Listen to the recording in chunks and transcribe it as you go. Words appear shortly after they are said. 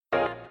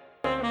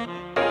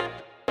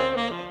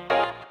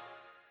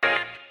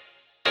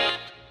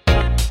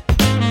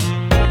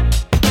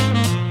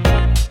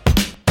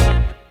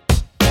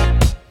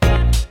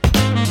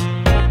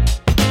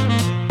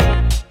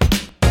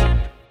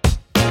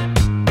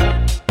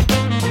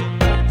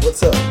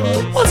What's up,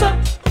 buds? What's up?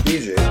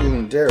 BJ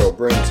and Daryl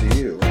bring to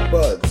you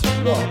Buds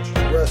Watch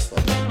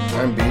Wrestling.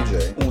 I'm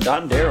BJ. And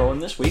I'm Daryl,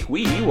 and this week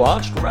we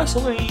watched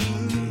wrestling.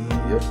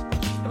 Yep,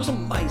 It was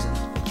amazing.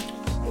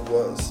 it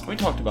was. We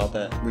talked about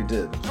that. We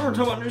did. We're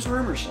talking about news and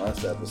rumors.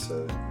 Last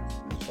episode,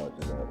 we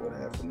talked about what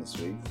happened this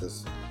week.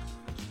 This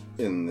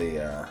in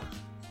the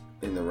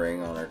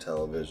ring on our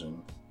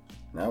television.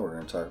 Now we're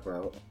going to talk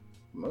about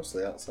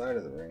mostly outside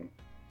of the ring,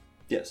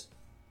 Yes.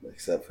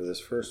 except for this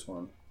first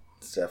one.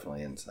 It's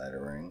definitely inside a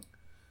ring.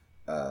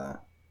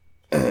 To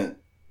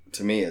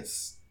me,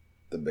 it's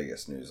the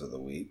biggest news of the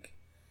week.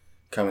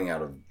 Coming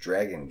out of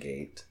Dragon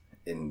Gate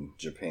in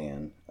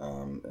Japan.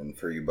 And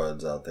for you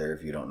buds out there,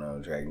 if you don't know,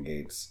 Dragon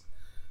Gate's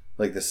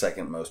like the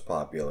second most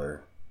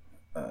popular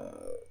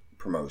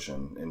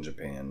promotion in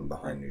Japan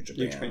behind New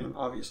Japan. New Japan,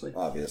 obviously.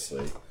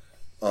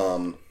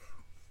 But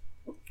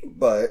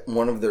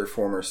one of their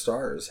former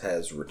stars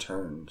has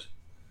returned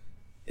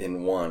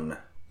in one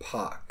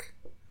Pac.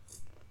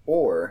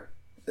 Or,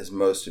 as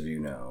most of you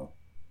know,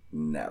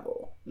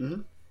 Neville.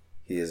 Mm-hmm.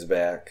 He is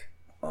back.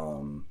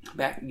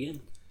 Back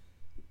again.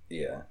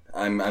 Yeah.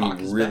 I'm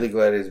Pac is really back.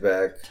 glad he's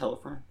back. Tell a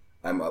friend.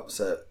 I'm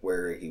upset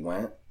where he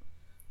went.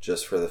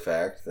 Just for the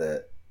fact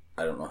that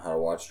I don't know how to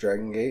watch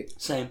Dragon Gate.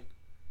 Same.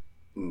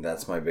 And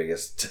that's my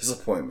biggest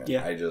disappointment.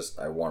 Yeah. I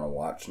want to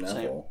watch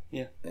Neville. Same.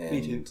 Yeah. And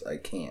Me too. I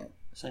can't.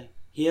 Same.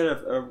 He had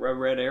a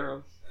red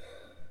arrow.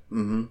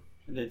 Mm-hmm.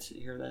 I did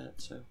hear that,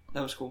 so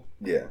that was cool.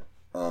 Yeah.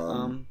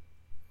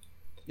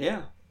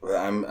 Yeah.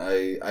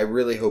 I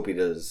really hope he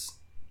does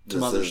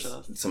Some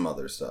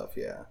other stuff.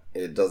 Yeah.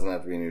 It doesn't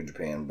have to be New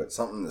Japan, but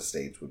something in the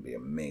States would be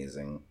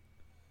amazing.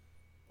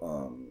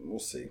 We'll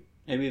see.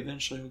 Maybe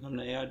eventually he'll come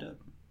to AIW.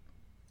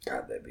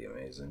 God, that'd be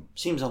amazing.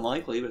 Seems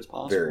unlikely, but it's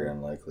possible. Very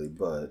unlikely,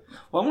 but...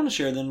 Well, I want to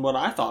share then what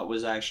I thought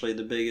was actually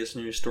the biggest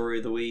news story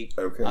of the week.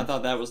 Okay. I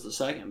thought that was the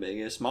second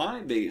biggest.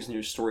 My biggest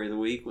news story of the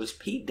week was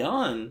Pete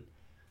Dunne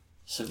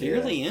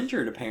severely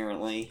injured,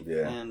 apparently.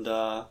 Yeah.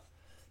 And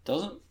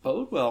doesn't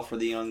bode well for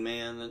the young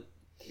man.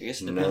 I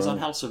guess it depends on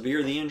how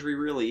severe the injury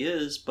really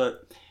is,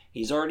 but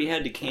he's already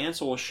had to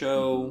cancel a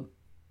show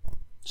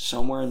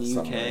somewhere in the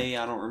UK.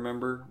 I don't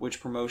remember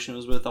which promotion it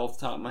was with off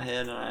the top of my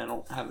head,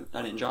 and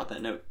I didn't jot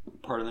that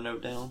part of the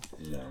note down.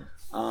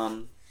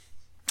 No.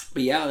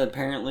 But yeah,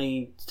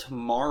 apparently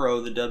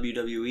tomorrow the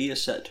WWE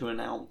is set to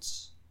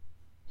announce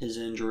his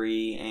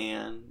injury,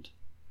 and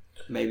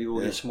maybe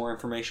we'll get some more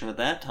information at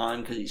that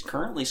time, because he's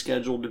currently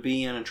scheduled to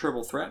be in a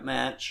triple threat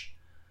match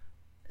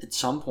at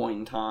some point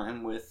in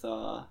time with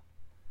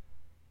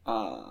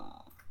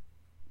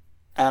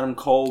Adam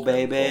Cole,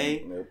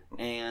 Bebe, Nope.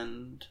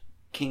 and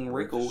King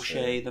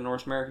Ricochet, the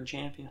North American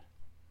champion.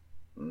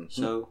 Mm-hmm.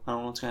 So I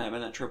don't know what's going to happen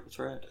in that triple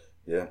threat.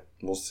 Yeah,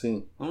 we'll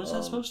see. When was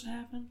that supposed to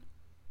happen?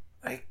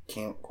 I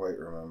can't quite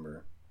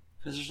remember.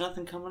 Because there's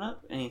nothing coming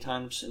up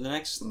anytime soon. The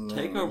next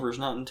takeover is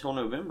not until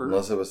November.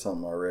 Unless it was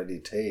something already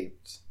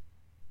taped.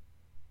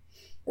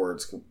 Or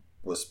it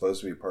was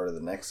supposed to be part of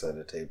the next set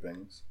of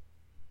tapings.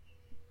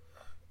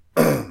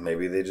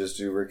 Maybe they just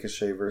do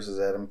Ricochet versus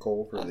Adam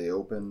Cole for the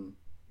Open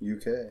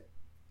UK.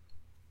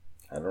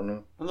 I don't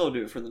know. Well, they'll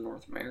do it for the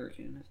North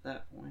American at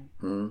that point.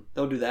 Hmm?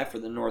 They'll do that for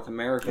the North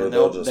American. Or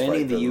they'll just They fight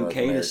need for the the UK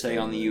North to stay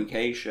on the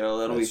American. UK show.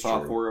 That'll be That's fought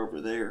true. for over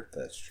there.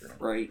 That's true.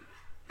 Right.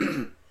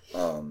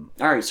 All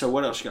right, so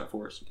what else you got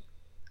for us?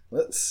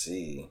 Let's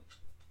see.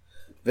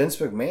 Vince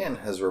McMahon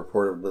has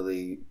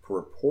reportedly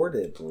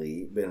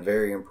been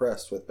very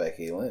impressed with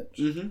Becky Lynch.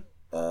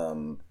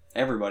 Mm-hmm.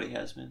 Everybody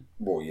has been.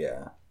 Well,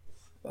 yeah.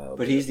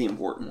 But he's the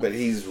important one. But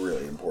he's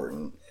really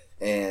important.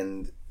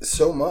 And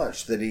so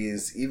much that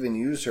he's even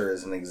used her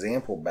as an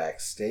example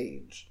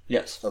backstage.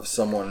 Yes. Of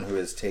someone who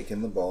has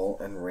taken the ball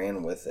and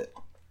ran with it.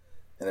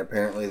 And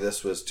apparently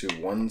this was to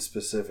one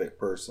specific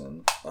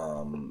person.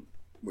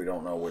 We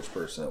don't know which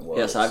person it was.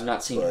 Yes, I've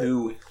not seen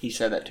who he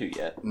said that to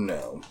yet.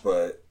 No,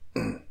 but...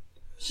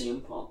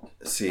 CM Punk.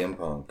 CM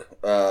Punk.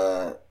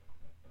 I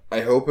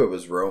hope it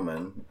was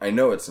Roman. I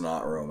know it's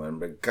not Roman,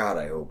 but God,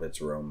 I hope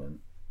it's Roman.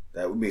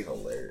 That would be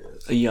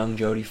hilarious. A young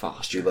Jodie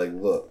Foster. Be like,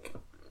 look,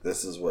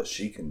 this is what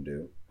she can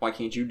do. Why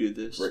can't you do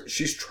this? Right?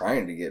 She's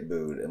trying to get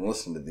booed, and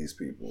listen to these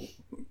people.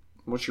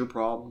 What's your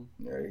problem?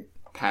 Right?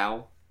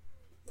 Pal.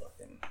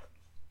 Fucking.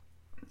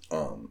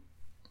 Yeah.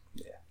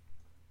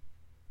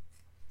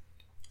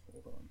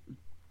 Hold on.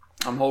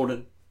 I'm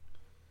holding.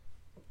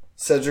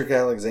 Cedric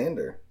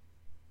Alexander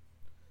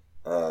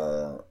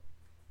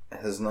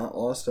has not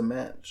lost a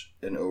match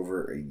in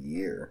over a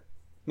year.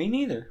 Me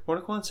neither. What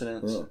a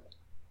coincidence. Yeah.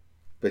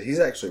 But he's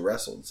actually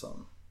wrestled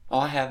some. Oh,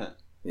 I haven't.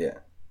 Yeah.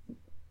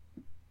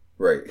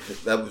 Right.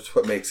 That was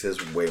what makes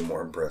his way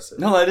more impressive.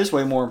 No, that is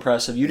way more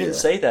impressive. You didn't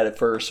say that at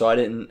first, so I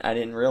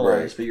didn't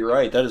realize. Right. But you're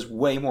right. That is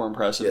way more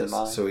impressive than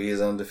mine. So he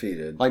is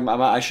undefeated. Like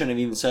I shouldn't have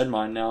even said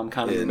mine. Now I'm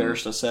kind of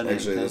embarrassed to say anything.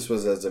 Actually, this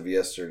was as of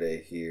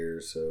yesterday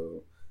here,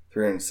 so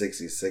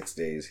 366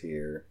 days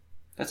here.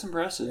 That's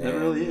impressive. That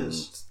really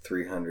is.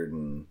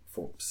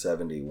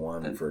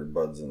 371 for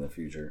Buds in the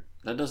future.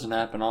 That doesn't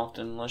happen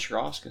often unless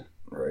you're Asuka.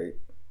 Right.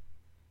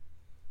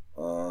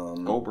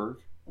 Goldberg.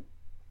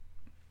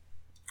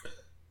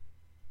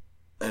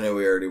 I know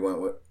we already went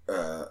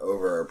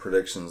over our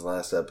predictions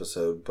last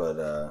episode,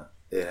 but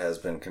it has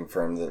been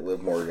confirmed that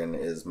Liv Morgan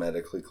is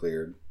medically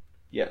cleared.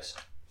 Yes.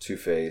 To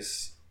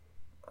face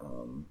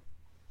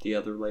the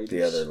other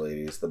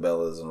ladies. The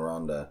Bellas and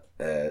Ronda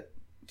at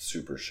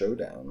Super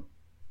Showdown.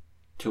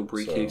 Till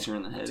Brie kicks her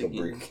in the head again.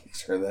 Till Brie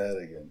kicks her in the head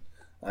again.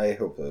 I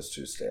hope those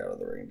two stay out of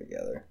the ring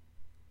together.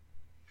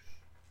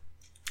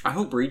 I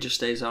hope Brie just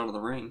stays out of the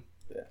ring.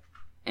 Yeah.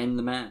 End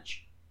the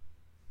match.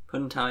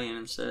 Put Natalya in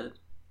instead.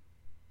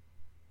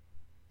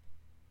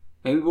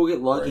 Maybe we'll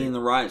get lucky and the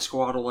Riot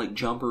Squad will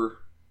jump her.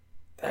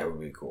 That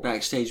would be cool.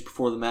 Backstage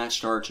before the match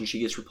starts and she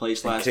gets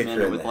replaced last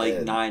minute with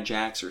Nia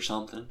Jax or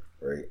something.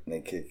 Right. And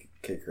they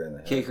kick her in the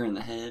head. Kick her in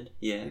the head.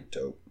 Yeah.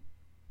 Dope.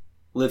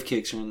 Liv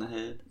kicks her in the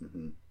head.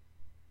 Mm-hmm.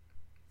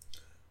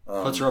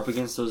 Puts her up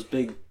against those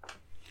big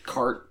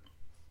cart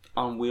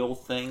on wheel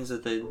things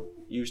that they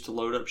use to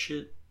load up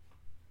shit.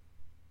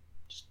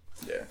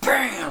 Yeah.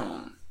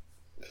 BAM!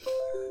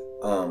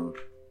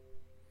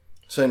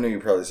 So I know you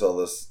probably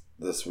saw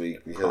this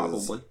week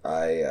because probably.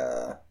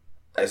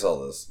 I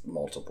saw this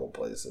multiple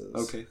places.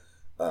 Okay.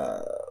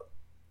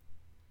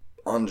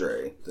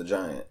 Andre the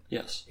Giant.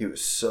 Yes. He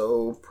was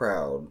so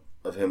proud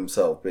of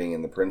himself being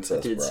in the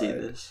Princess Bride. I did see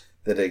this.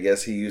 That I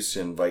guess he used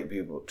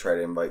to try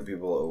to invite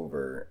people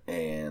over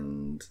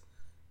and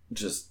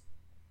just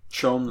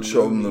show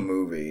them the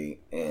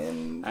movie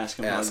and ask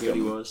him how good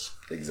he was.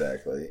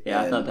 Exactly.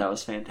 Yeah, I thought that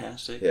was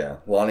fantastic. Yeah,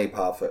 Lanny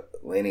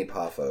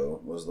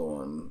Poffo was the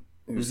one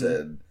who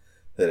said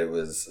that it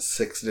was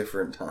 6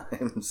 different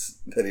times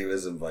that he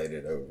was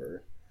invited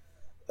over.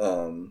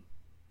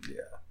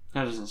 Yeah.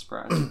 That doesn't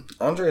surprise me.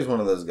 Andre is one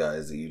of those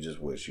guys that you just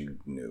wish you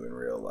knew in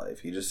real life.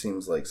 He just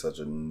seems like such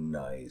a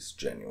nice,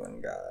 genuine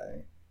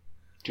guy.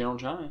 Gentle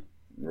Giant.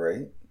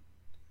 Right?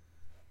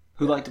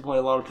 Who like to play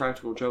a lot of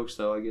practical jokes,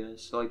 though, I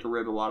guess. I like to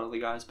rib a lot of the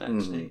guys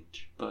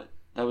backstage. But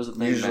that was the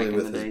thing usually back in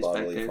with the his days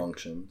bodily back there.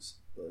 functions.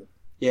 But...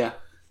 Yeah.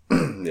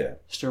 Yeah.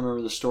 Still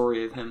remember the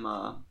story of him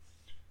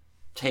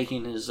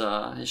taking his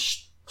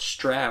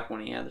strap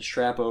when he had the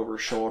strap over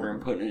his shoulder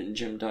and putting it in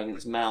Jim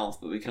Duggan's mouth,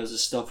 but because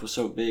his stuff was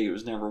so big it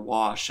was never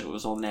washed, so it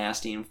was all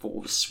nasty and full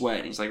of sweat,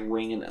 and he's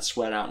wringing that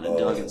sweat out into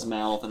Duggan's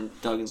mouth, and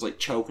Duggan's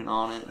choking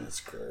on it. That's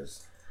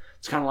gross.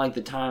 It's kind of like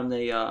the time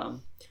they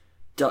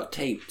duct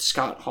taped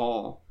Scott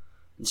Hall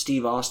and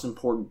Steve Austin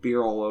poured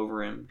beer all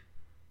over him,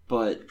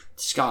 but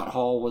Scott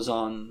Hall was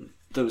on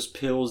those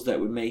pills that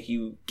would make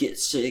you get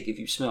sick if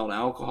you smelled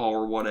alcohol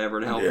or whatever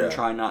to help him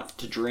try not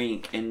to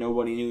drink, and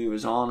nobody knew he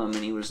was on them,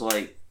 and he was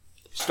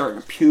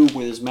starting to puke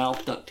with his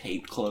mouth duct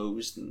tape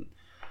closed, and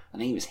I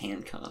think he was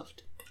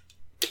handcuffed.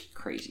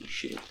 Crazy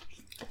shit.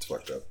 That's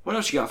fucked up. What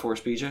else you got for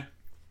us, BJ?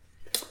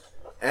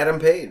 Adam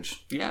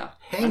Page. Yeah.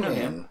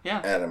 Hangman.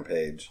 Yeah. Adam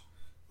Page.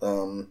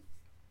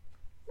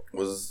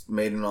 Was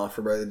made an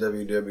offer by the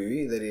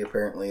WWE that he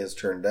apparently has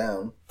turned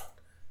down.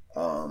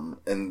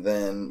 And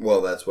then,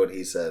 that's what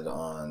he said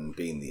on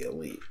Being the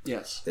Elite.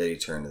 Yes. That he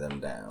turned them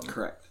down.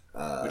 Correct.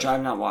 Which I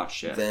have not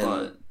watched yet.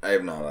 But I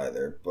have not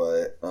either,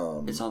 but...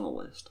 it's on the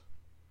list.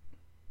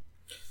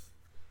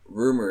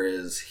 Rumor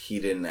is he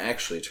didn't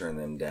actually turn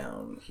them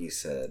down. He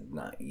said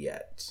not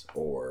yet,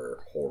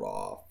 or hold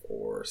off,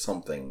 or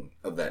something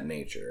of that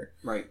nature.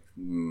 Right.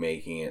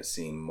 Making it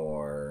seem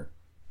more...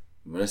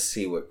 I'm going to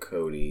see what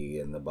Cody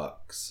and the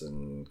Bucks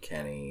and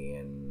Kenny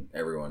and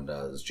everyone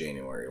does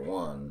January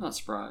 1. Not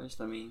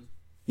surprised. I mean...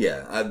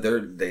 Yeah,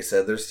 they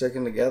said they're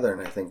sticking together,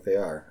 and I think they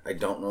are. I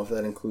don't know if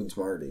that includes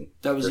Marty.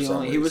 He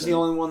was the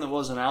only one that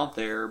wasn't out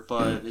there,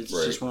 but it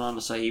right. just went on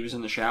to say he was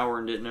in the shower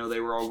and didn't know they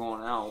were all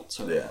going out,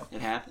 so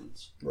it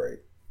happens. Right.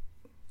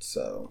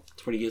 So...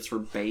 That's what he gets for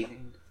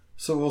bathing.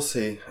 So we'll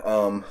see.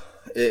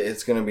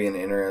 It's going to be an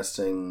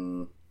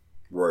interesting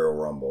Royal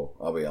Rumble,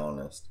 I'll be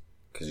honest.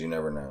 Because you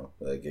never know.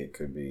 It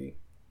could be...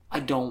 I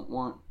don't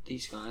want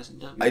these guys in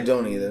WWE. I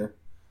don't either.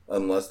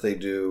 Unless they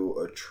do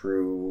a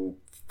true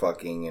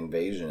fucking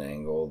invasion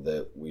angle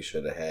that we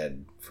should have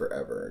had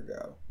forever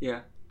ago.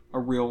 Yeah. A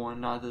real one,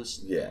 not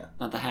this... Yeah.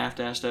 Not the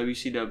half-assed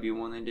WCW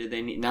one they did.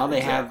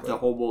 They have the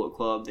whole Bullet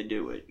Club to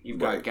do it. You've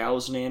got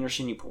Gallows and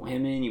Anderson, you pull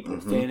him in, you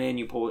pull Finn in,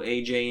 you pull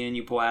AJ in,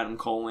 you pull Adam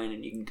Cole in,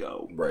 and you can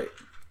go. Right.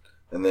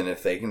 And then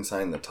if they can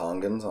sign the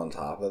Tongans on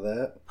top of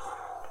that...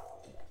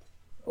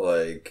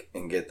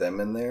 and get them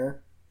in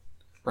there.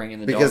 Bringing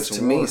the because dogs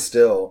to me,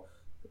 still,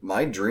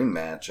 my dream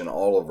match in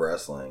all of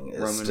wrestling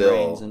is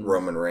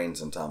Roman Reigns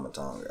and Tama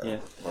Tonga. Yeah.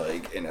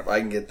 And if I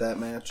can get that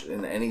match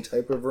in any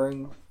type of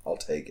ring, I'll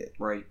take it.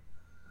 Right.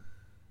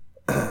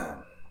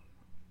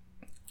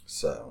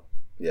 So,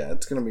 yeah,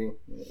 it's going to be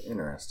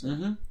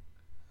interesting.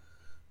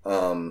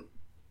 Mm-hmm.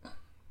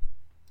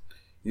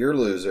 Your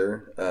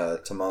loser,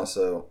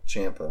 Tommaso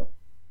Ciampa,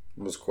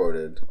 was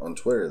quoted on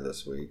Twitter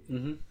this week.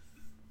 Mm-hmm.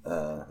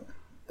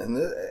 And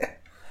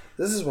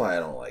this is why I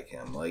don't like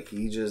him.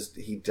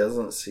 He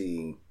doesn't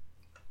see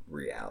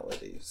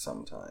reality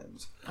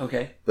sometimes.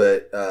 Okay.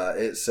 But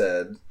it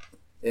said,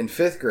 in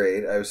 5th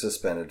grade, I was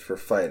suspended for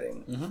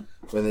fighting. Mm-hmm.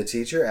 When the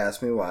teacher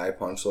asked me why I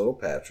punched little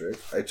Patrick,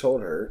 I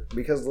told her,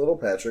 because little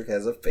Patrick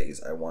has a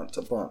face I want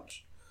to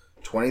punch.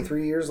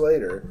 23 years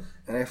later,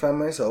 and I find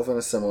myself in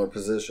a similar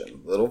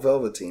position. Little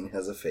Velveteen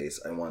has a face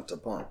I want to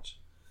punch.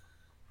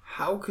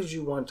 How could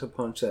you want to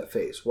punch that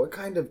face? What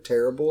kind of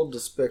terrible,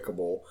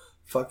 despicable,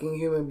 fucking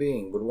human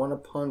being would want to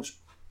punch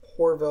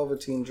poor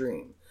Velveteen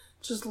Dream?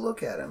 Just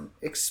look at him.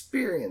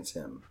 Experience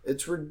him.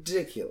 It's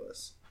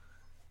ridiculous.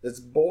 It's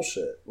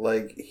bullshit.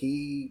 Like,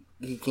 he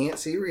can't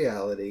see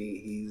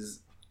reality.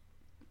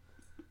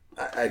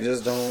 I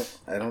just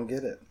don't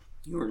get it.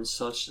 You were in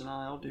such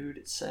denial, dude.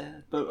 It's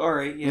sad. But,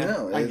 alright, yeah,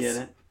 no, I get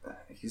it.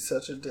 He's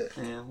such a dick.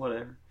 Yeah,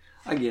 whatever.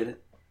 I get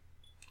it.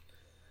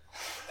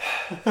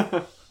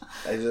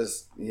 I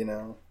just,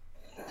 What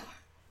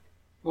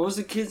was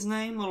the kid's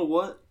name? Little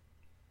what?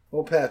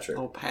 Little Patrick.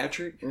 Little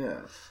Patrick?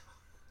 Yeah.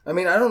 I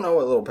mean, I don't know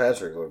what Little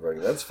Patrick looked like.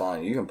 That's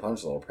fine. You can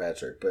punch Little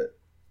Patrick, but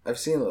I've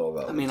seen Little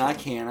Velveteen. I mean, I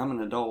can. I'm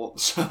an adult,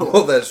 so...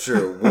 Well, that's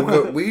true.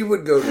 We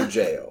would go to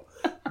jail,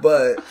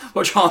 but...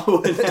 Which I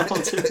would now,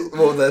 too.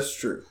 Well, that's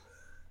true.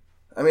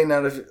 I mean,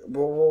 not if...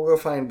 We'll go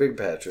find Big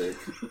Patrick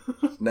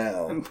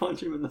now. And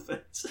punch him in the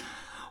face.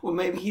 Well,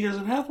 maybe he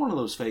doesn't have one of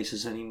those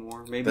faces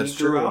anymore. Maybe that's he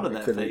grew true. out of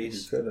that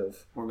face. He could have.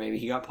 Or maybe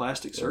he got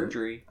plastic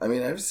surgery. I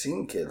mean, I've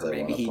seen kids or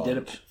maybe he punch. did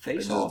a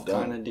face-off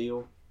kind of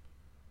deal.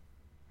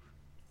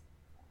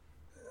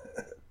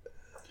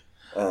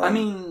 I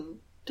mean,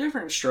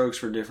 different strokes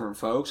for different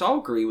folks. I'll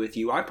agree with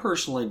you. I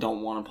personally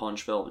don't want to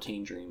punch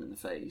Velveteen Dream in the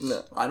face.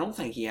 No. I don't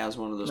think he has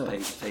one of those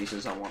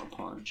faces I want to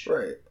punch.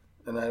 Right.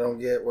 And I don't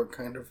get what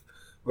kind of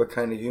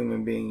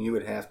human being you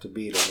would have to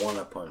be to want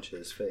to punch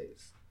his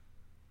face.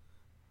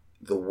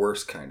 The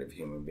worst kind of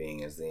human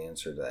being is the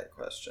answer to that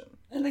question.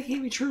 And that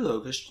can't be true, though,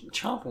 because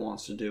Ciampa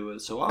wants to do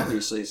it, so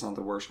obviously it's not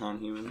the worst kind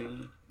of human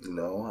being.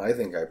 No, I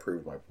think I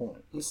proved my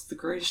point. He's the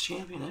greatest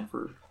champion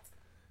ever.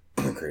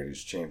 The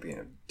greatest champion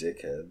of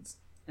dickheads.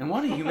 And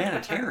what a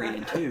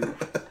humanitarian, too.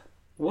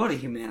 What a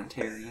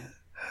humanitarian.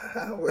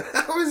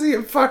 How is he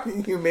a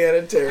fucking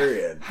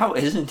humanitarian? How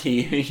isn't he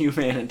a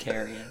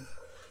humanitarian?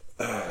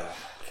 Oh,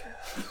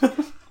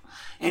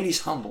 and he's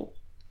humble.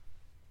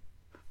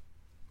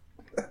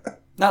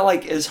 Not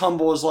like as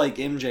humble as like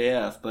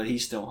MJF, but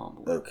he's still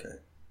humble. Okay.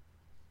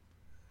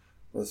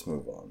 Let's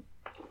move on.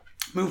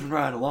 Moving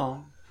right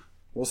along.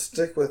 We'll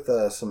stick with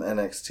some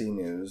NXT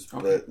news,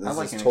 okay. But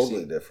this is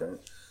totally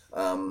different.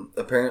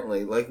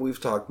 Apparently, like we've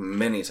talked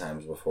many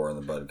times before in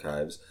the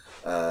Budkives,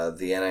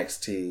 the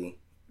NXT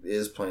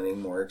is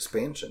planning more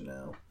expansion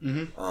now.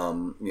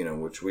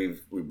 Mm-hmm. Which we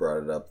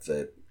brought it up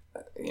that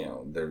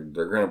they're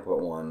going to put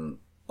one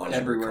on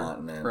every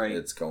continent. Right.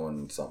 It's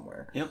going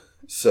somewhere. Yep.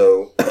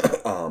 So,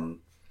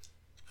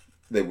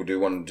 they do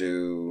want to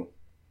do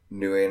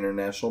new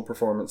international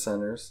performance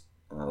centers,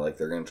 like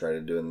they're going to try to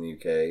do in the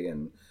UK,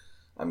 and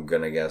I'm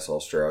going to guess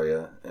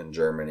Australia and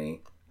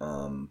Germany.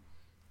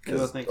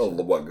 Because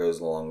what goes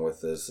along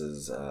with this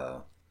is,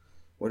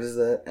 what is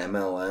that?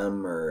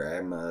 MLM or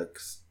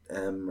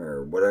MXM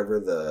or whatever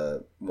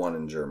the one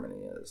in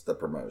Germany is, the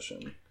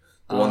promotion.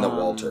 The one that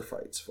Walter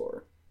fights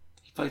for.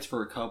 He fights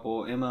for a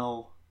couple.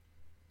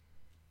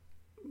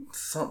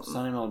 Something. It's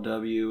not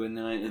MLW, and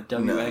then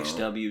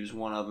WXW is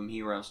one of them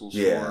he wrestles for.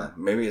 Yeah,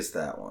 maybe it's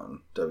that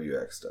one,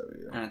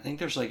 WXW. And I think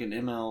there's like an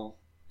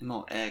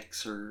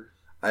MLX or...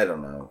 I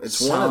don't know. It's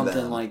something one of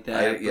them. like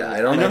that.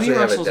 I don't know. He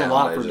wrestles a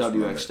lot for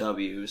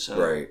WXW, so...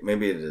 Right,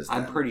 maybe it is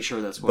I'm pretty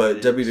sure that's what it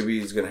is. But WWE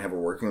is going to have a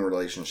working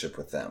relationship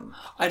with them.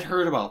 I'd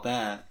heard about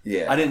that.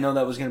 Yeah. I didn't know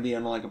that was going to be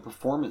on like a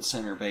performance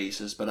center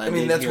basis, but I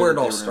mean, that's where it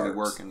all starts. Be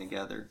working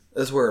together.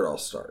 That's where it all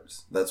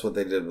starts. That's what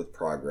they did with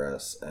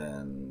Progress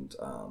and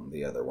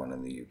the other one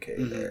in the UK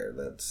there.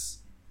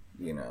 That's,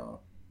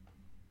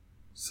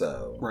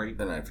 so... Right.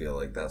 And I feel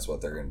like that's what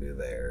they're going to do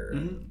there.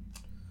 Mm-hmm.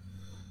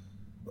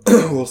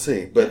 We'll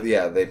see. But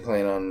yeah, they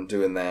plan on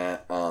doing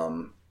that.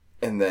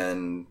 And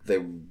then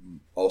they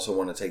also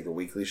want to take the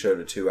weekly show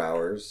to 2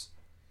 hours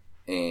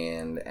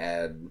and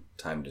add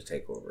time to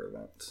takeover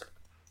events.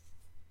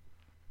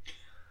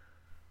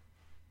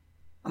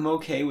 I'm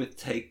okay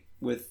with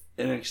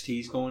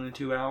NXT's going to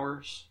 2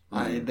 hours.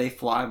 Mm-hmm. They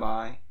fly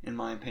by, in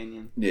my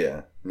opinion.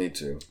 Yeah, me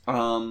too.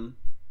 I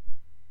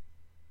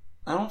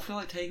don't feel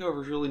like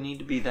takeovers really need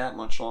to be that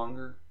much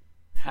longer.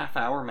 Half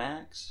hour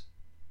max.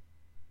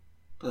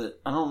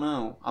 But I don't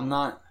know. I'm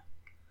not.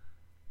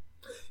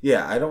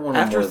 Yeah, I don't want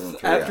more than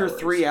 3 hours. After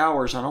 3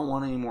 hours, I don't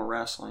want any more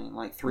wrestling.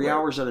 Like 3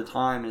 hours at a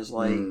time is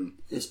like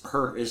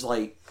is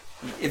like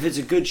if it's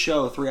a good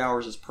show, 3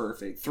 hours is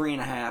perfect.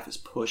 3.5 is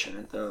pushing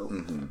it though.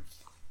 Mm-hmm.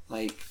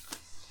 Like,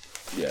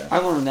 yeah, I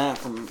learned that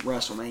from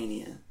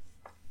WrestleMania.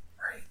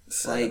 Right,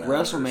 like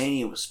hours.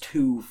 WrestleMania was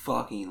too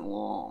fucking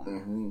long.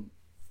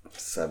 Mm-hmm.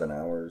 7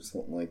 hours,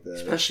 something like that.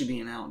 Especially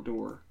being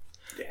outdoor.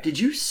 Yeah. Did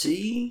you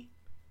see?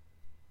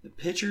 The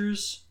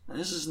pictures,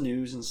 this is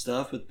news and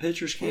stuff, but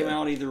pictures came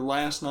out either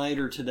last night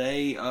or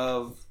today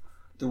of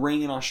the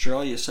ring in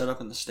Australia set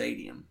up in the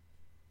stadium.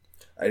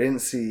 I didn't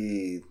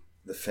see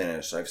the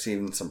finish. I've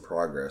seen some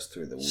progress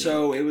through the week.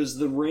 So it was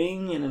the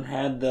ring and it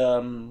had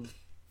the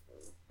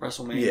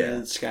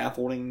WrestleMania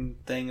scaffolding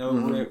thing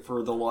over it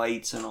for the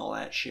lights and all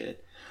that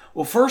shit.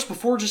 Well, first,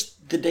 before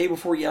just the day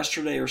before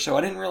yesterday or so,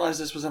 I didn't realize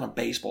this was in a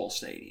baseball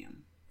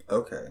stadium.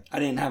 Okay. I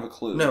didn't have a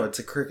clue. No, it's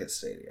a cricket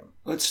stadium.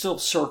 Well, it's still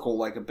circled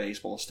like a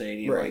baseball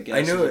stadium, Right. I guess.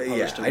 I knew it.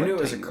 Yeah, I knew it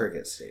was a rectangle.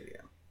 cricket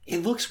stadium.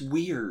 It looks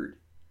weird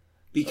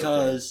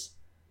because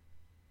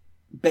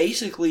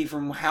basically,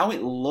 from how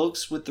it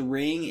looks with the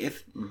ring,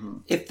 if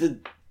the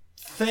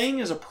thing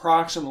is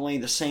approximately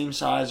the same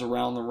size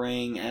around the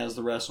ring as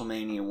the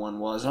WrestleMania one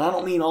was, and I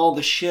don't mean all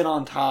the shit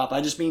on top, I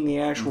just mean the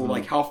actual,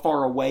 like, how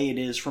far away it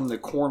is from the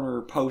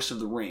corner post of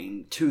the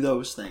ring to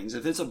those things.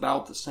 If it's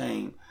about the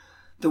same,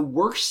 the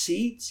worst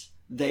seats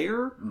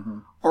there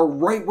are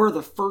right where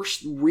the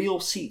first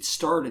real seats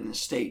start in the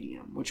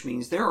stadium, which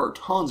means there are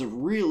tons of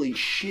really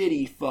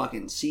shitty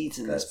fucking seats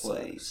in this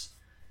place.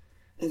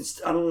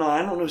 I don't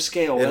know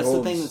scale. That's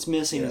the thing that's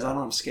missing is I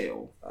don't have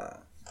scale.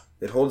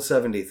 It holds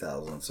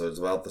 70,000, so it's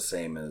about the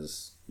same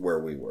as where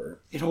we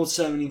were. It holds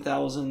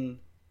 70,000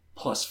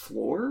 plus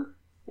floor,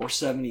 or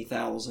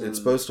 70,000. It's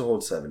supposed to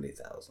hold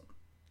 70,000.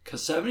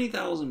 Because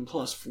 70,000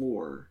 plus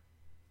floor.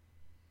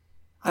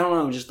 I don't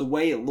know. Just the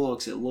way it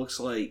looks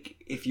like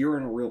if you're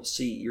in a real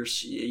seat,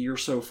 you're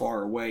so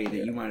far away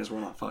that you might as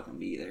well not fucking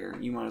be there.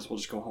 You might as well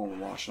just go home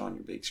and watch it on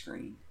your big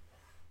screen.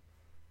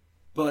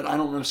 But I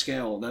don't know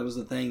scale. That was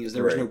the thing, is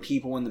there was no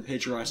people in the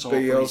picture I saw.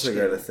 But you also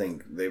got to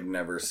think they've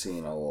never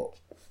seen a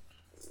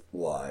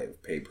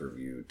live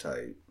pay-per-view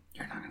type.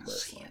 You're not going to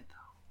see it, though.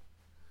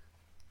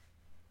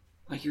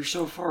 Like, you're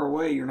so far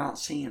away, you're not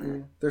seeing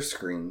it. There's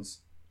screens.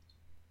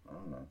 I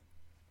don't know.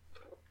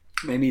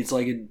 Maybe it's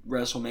like a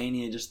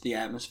WrestleMania, just the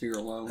atmosphere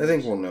alone. I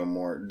think we'll know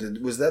more.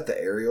 Was that the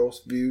aerial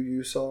view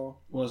you saw? It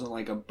wasn't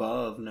like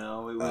above,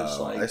 no. It was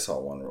like... I saw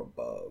one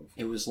above.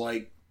 It was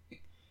like...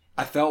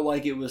 I felt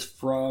like it was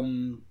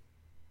from...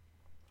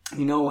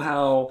 You know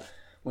how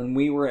when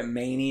we were at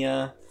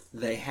Mania,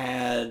 they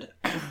had...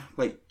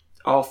 like,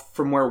 off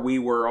from where we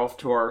were, off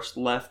to our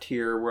left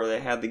here, where they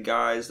had the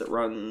guys that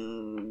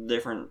run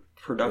different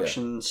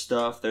production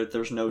stuff.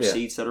 There's no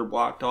seats that are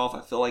blocked off. I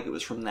feel like it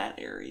was from that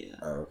area.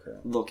 Oh, okay.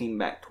 Looking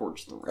back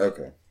towards the ring.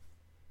 Okay.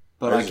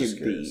 But I could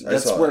be.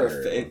 That's where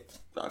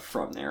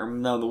from there.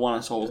 No, the one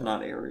I saw was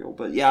not aerial.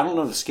 But yeah, I don't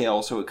know the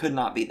scale, so it could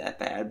not be that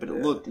bad. But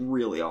it looked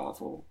really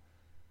awful.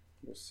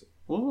 We'll see.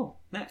 Whoa,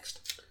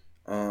 next.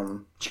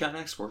 What you got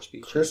next for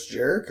speech? Chris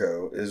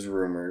Jericho is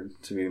rumored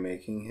to be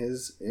making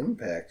his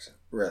Impact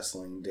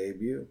Wrestling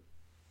debut.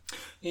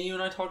 Yeah, you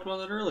and I talked about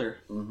that earlier.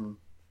 Mm-hmm.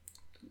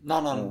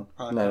 Not on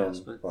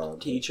podcast,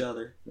 but to each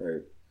other.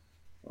 Right.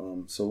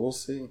 So we'll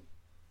see.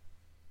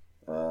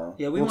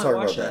 Yeah, we'll talk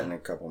about that in a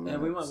couple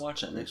minutes. Yeah, we might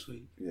watch that next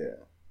week.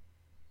 Yeah.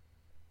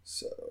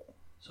 So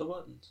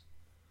buttons.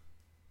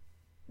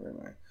 Where am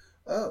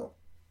I? Oh.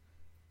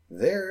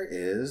 There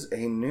is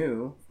a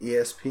new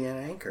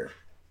ESPN anchor.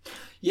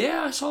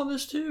 Yeah, I saw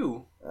this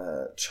too.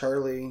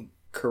 Charlie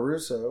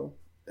Caruso,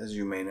 as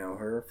you may know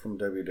her from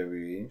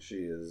WWE. She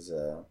is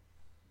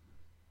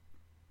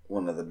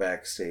one of the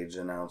backstage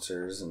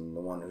announcers and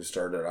the one who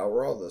started out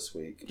Raw this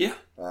week. Yeah.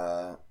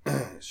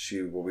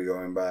 She will be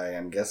going by,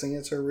 I'm guessing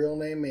it's her real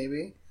name,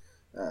 maybe,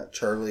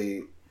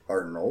 Charlie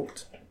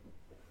Arnold.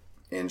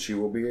 And she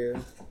will be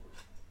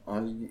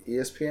on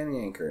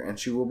ESPN anchor, and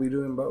she will be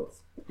doing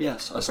both.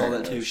 Yes, I saw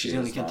that too. She's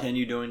going to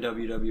continue doing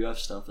WWF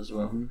stuff as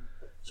well. Mm-hmm.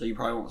 So you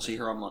probably won't see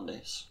her on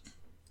Mondays.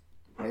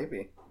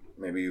 Maybe.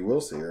 Maybe you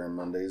will see her on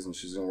Mondays and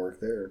she's going to work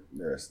there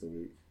the rest of the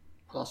week.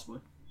 Possibly.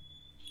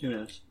 Who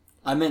knows?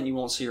 I meant you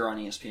won't see her on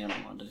ESPN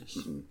on Mondays.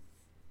 Mm-hmm.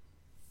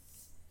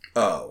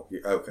 Oh,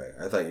 okay.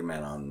 I thought you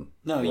meant on...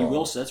 No, Raw. You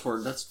will. That's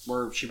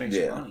where she makes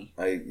her money.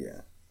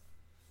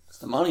 It's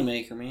the money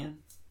maker, man.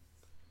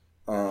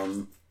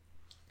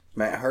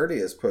 Matt Hardy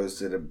has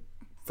posted a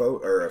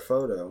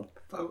photo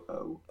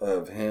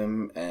of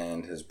him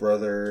and his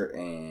brother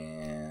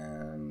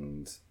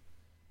and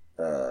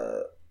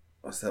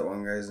what's that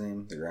one guy's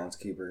name? The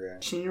groundskeeper guy?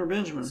 Senior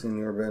Benjamin.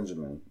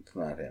 It's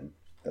not him.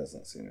 That's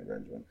not Senior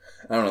Benjamin.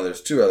 I don't know.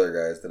 There's two other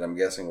guys that I'm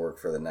guessing work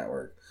for the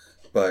network.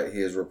 But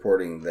he is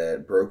reporting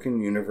that Broken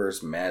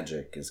Universe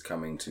Magic is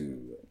coming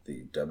to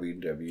the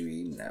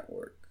WWE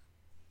network.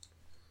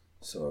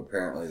 So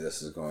apparently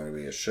this is going to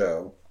be a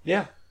show.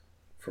 Yeah.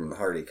 From the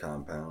Hardy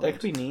compound. That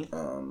could be neat.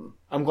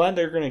 I'm glad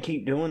they're going to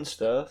keep doing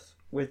stuff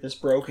with this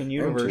Broken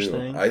Universe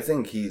thing. I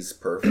think he's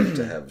perfect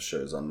to have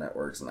shows on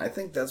networks, and I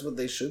think that's what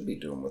they should be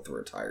doing with the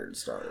retired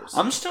stars.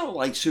 I'm still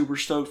super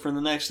stoked for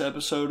the next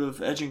episode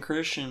of Edge and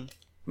Christian.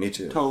 Me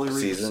too.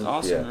 Totally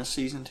awesome. That's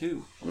season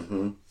 2.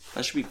 Mm-hmm.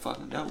 That should be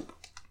fucking dope.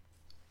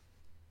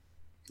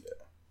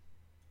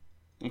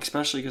 Yeah.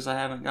 Especially because I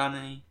haven't gotten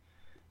any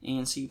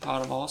ANC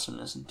Pot of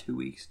Awesomeness in 2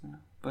 weeks now.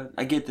 But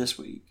I get this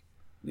week.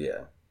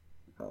 Yeah.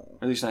 Or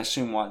at least I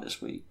assume why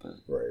this week. But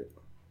right.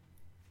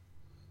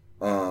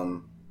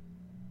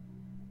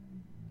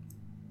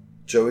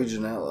 Joey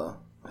Janela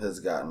has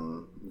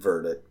gotten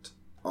verdict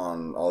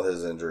on all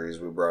his injuries.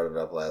 We brought it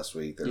up last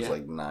week. There's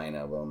 9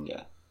 of them.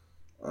 Yeah.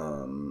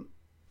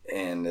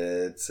 And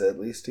it's at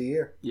least a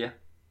year. Yeah.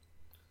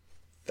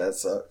 That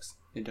sucks.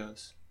 It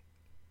does.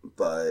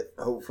 But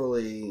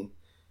hopefully,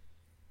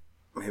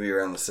 maybe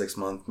around the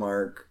 6-month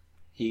mark,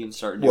 he can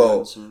start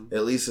doing some...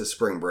 At least a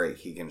spring break,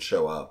 he can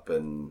show up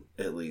and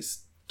at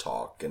least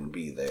talk and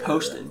be there.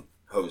 Host it.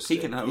 He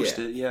can host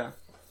it, yeah.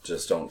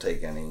 Just don't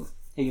take any...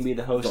 He can be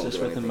the hostess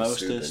with the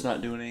mostest, stupid.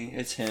 not doing any...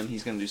 It's him.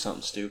 He's going to do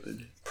something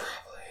stupid.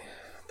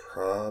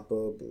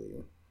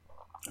 Probably.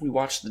 We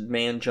watched the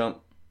man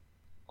jump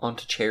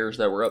onto chairs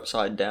that were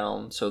upside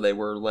down, so they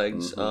were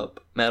legs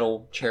up,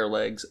 metal chair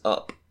legs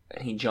up,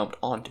 and he jumped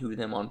onto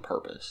them on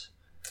purpose.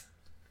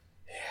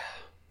 Yeah.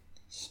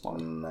 Smart.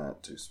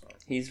 Not too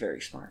smart. He's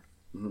very smart.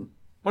 Mm-hmm.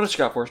 What else you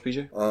got for us,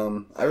 PJ?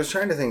 I was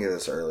trying to think of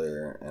this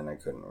earlier, and I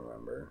couldn't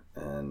remember,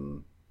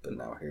 but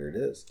now here it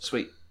is.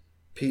 Sweet.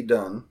 Pete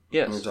Dunne.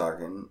 Yes. We're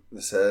talking.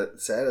 The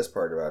saddest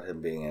part about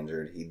him being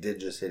injured, he did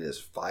just hit his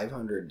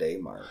 500-day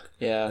mark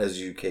as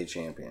UK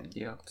champion.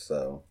 Yeah.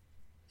 So.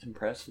 It's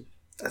impressive.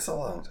 That's a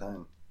long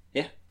time.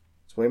 Yeah.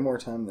 It's way more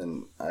time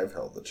than I've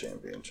held the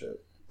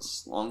championship.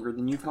 It's longer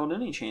than you've held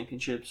any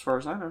championship, as far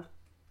as I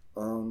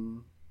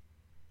know.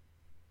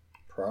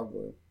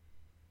 Probably.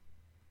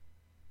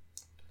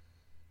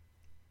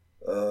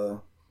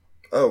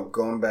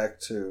 Going back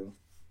to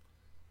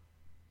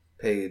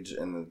Paige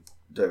and the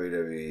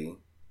WWE,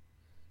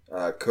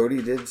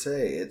 Cody did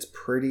say it's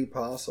pretty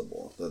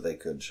possible that they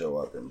could show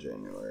up in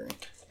January.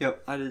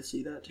 Yep, I did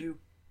see that too.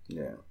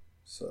 Yeah,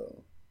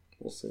 so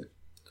we'll see.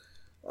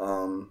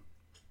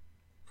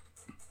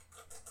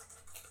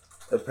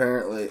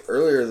 Apparently,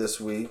 earlier this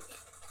week,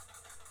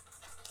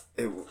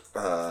 it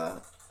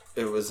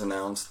was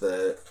announced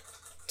that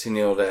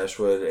Tenille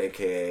Dashwood,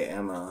 aka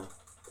Emma,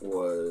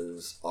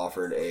 was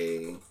offered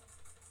a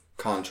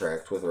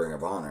contract with Ring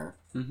of Honor.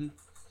 Mm-hmm.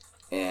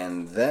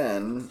 And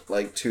then,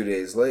 like 2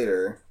 days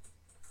later,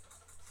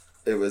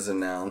 it was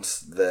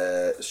announced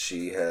that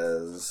she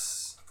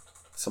has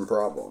some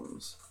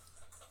problems.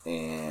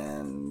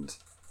 And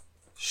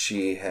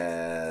she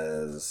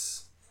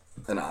has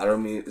an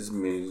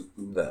autoimmune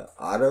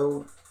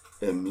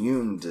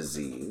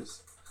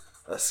disease,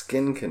 a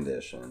skin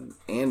condition,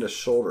 and a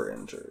shoulder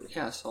injury.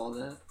 Yeah, I saw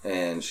that.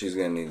 And she's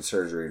going to need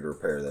surgery to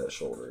repair that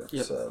shoulder.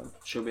 Yep. So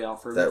she'll be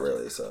out for a that bit.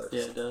 really sucks.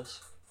 Yeah, it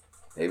does.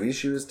 Maybe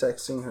she was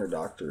texting her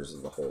doctors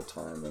the whole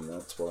time, and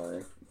that's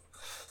why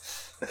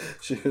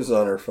she was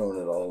on her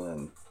phone at all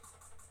in.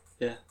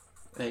 Yeah,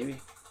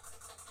 maybe.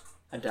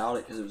 I doubt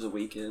it because it was a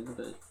weekend,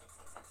 but...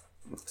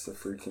 It's a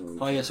freaking weekend.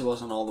 Well, I guess it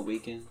wasn't all the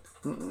weekend.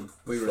 Mm-mm.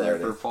 We were Friday.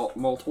 there for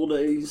multiple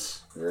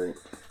days. Right.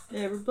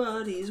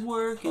 Everybody's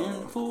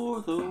working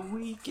for the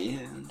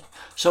weekend.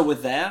 So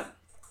with that,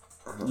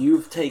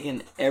 you've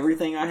taken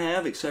everything I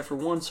have except for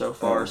one so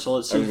far. So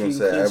let's see if you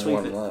can clean sweep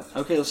it. Left.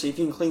 Okay, let's see if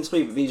you can clean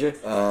sweep it,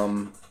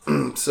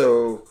 VJ.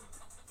 So,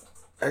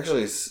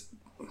 actually,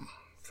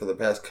 for the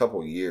past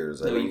couple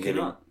years, I've been you getting...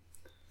 cannot.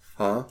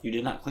 Huh? You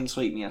did not clean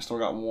sweep me. I still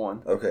got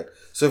one. Okay.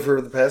 So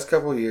for the past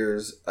couple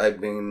years, I've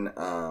been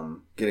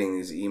getting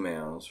these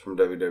emails from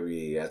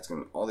WWE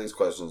asking all these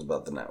questions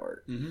about the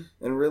network. Mm-hmm.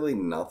 And really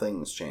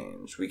nothing's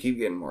changed. We keep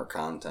getting more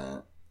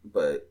content,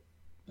 but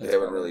they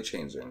haven't really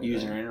changed anything.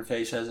 User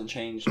interface hasn't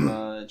changed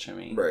much. I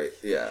mean... Right,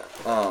 yeah.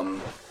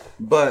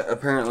 But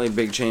apparently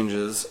big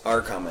changes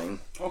are coming.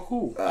 Oh,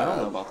 cool. I don't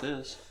know about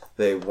this.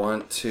 They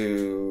want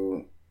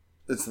to...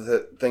 It's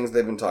the things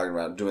they've been talking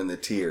about, doing the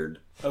tiered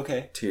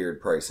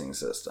pricing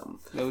system.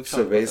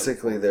 So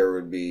basically there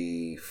would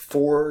be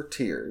 4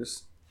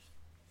 tiers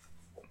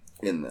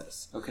in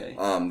this. Okay.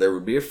 There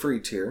would be a free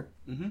tier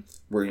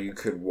where you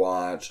could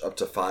watch up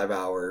to 5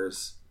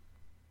 hours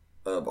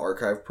of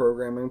archive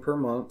programming per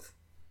month.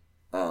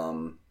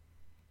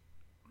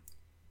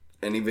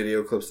 Any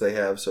video clips they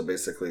have, so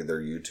basically their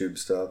YouTube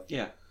stuff.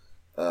 Yeah.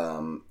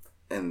 And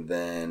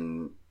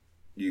then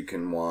you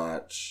can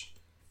watch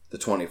the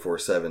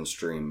 24/7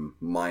 stream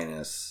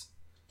minus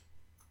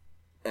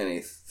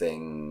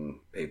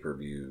anything,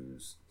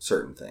 pay-per-views,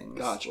 certain things.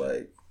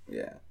 Gotcha.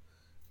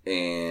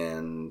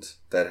 And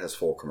that has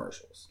full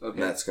commercials. Okay.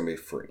 And that's going to be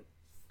free.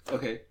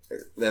 Okay.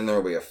 Then there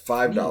will be a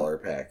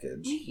 $5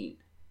 package. Neat.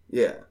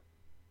 Yeah.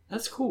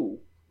 That's cool.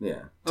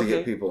 Yeah. To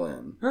get people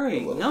in.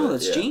 Right. No,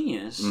 that's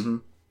genius. Mm-hmm.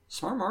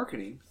 Smart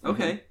marketing.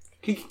 Okay.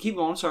 Mm-hmm. Keep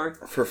going. Sorry.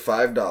 For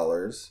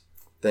 $5,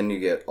 then you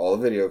get all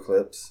the video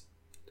clips,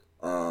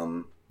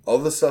 all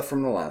the stuff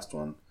from the last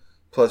one,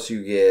 plus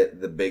you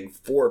get the big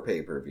 4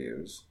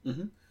 pay-per-views,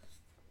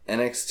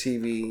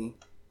 NXT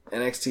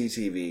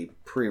TV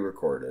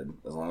pre-recorded,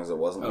 as long as it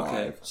wasn't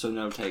live. So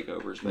no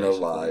takeovers, basically. No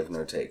live,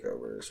 no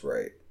takeovers,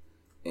 right.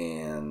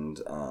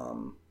 And,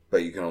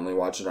 but you can only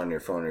watch it on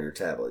your phone or your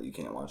tablet. You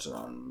can't watch it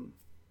on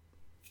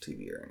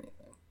TV or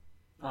anything.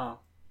 Oh.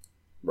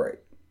 Right.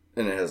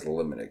 And it has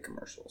limited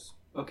commercials.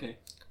 Okay.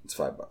 It's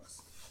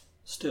 $5.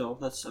 Still,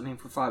 for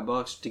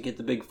 $5 to get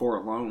the big 4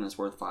 alone is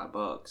worth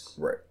 $5.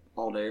 Right.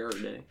 All day, every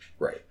day.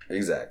 Right.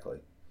 Exactly.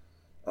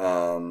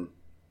 Then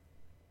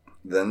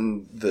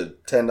the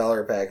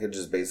 $10 package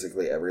is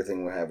basically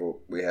everything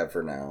we have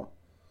for now.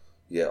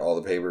 You get all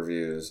the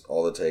pay-per-views,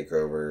 all the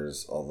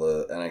takeovers, all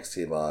the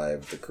NXT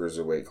Live, the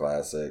Cruiserweight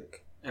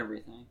Classic.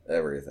 Everything.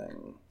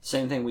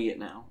 Same thing we get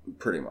now.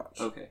 Pretty much.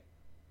 Okay.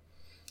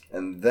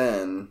 And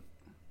then...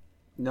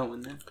 No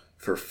one then.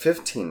 For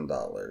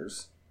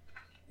 $15,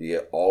 You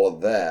get all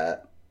of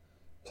that,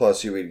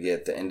 plus you would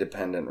get the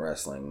independent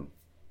wrestling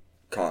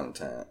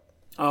content.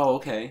 Oh,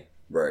 okay.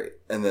 Right.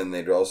 And then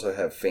they'd also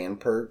have fan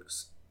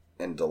perks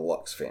and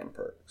deluxe fan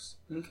perks.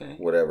 Okay.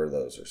 Whatever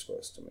those are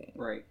supposed to mean.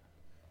 Right.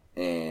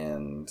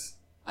 And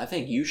I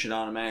think you should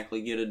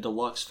automatically get a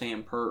deluxe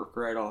fan perk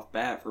right off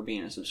bat for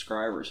being a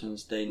subscriber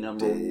since day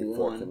number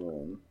one.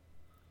 Fucking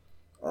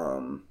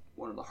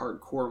One of the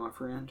hardcore, my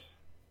friend.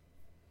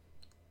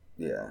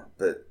 Yeah,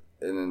 but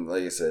and then,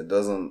 like I said, it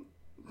doesn't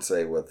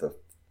say what the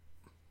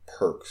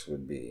perks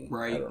would be.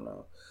 Right. I don't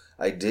know.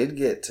 I did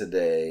get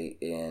today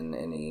in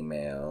an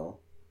email,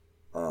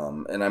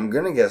 and I'm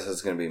gonna guess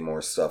it's gonna be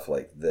more stuff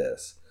like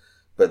this,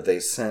 but they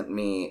sent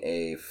me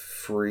a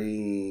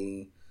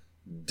free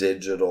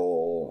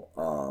digital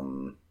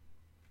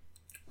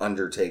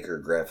Undertaker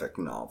graphic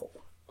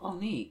novel. Oh,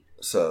 neat.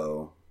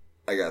 So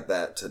I got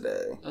that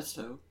today. That's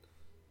dope.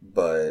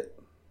 But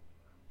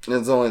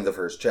it's only the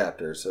first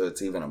chapter, so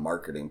it's even a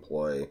marketing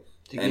ploy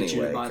To get anyway,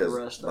 you to buy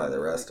the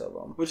rest of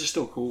them. Which is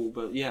still cool,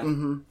 but yeah.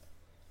 Mm-hmm.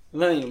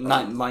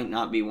 That might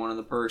not be one of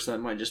the perks. That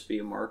might just be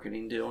a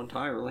marketing deal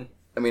entirely.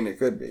 I mean, it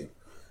could be.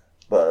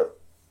 But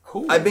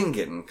cool. I've been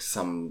getting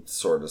some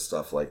sort of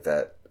stuff like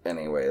that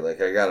anyway. Like,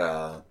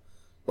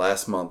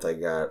 last month I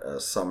got a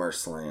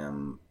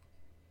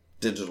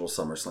digital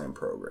SummerSlam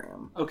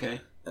program. Okay.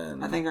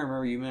 And I think I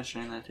remember you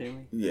mentioning that to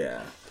me.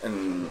 Yeah.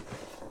 And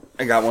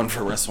I got one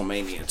for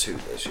WrestleMania 2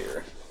 this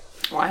year.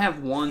 Well, I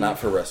have one. Not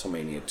for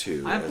WrestleMania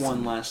 2. I have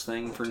one last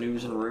thing for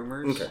news and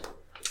rumors. Okay.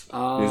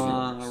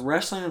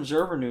 Wrestling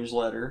Observer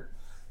newsletter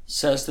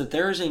says that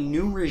there is a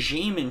new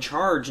regime in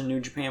charge in New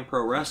Japan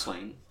Pro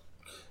Wrestling.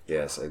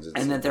 Yes, I did.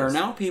 And that there are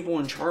now people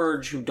in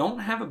charge who don't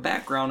have a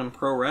background in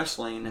pro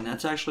wrestling, and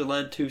that's actually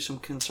led to some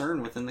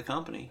concern within the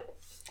company.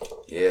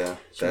 Yeah,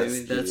 so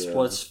maybe that's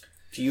what's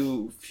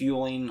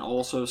fueling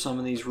also some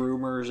of these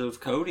rumors of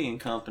Cody and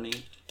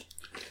company.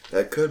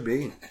 That could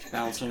be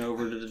bouncing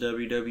over to the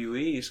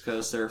WWE's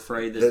because they're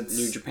afraid that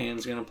New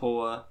Japan's going to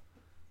pull a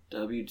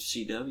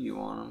WCW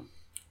on them.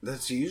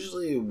 That's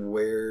usually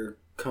where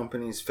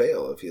companies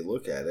fail. If you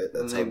look at it,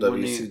 that's how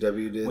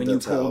WCW did. When you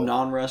pull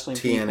non-wrestling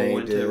people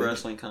into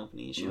wrestling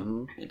companies,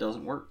 it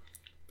doesn't work.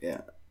 Yeah,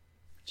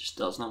 it just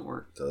does not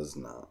work. Does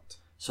not.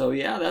 So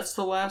yeah, that's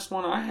the last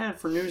one I had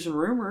for news and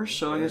rumors.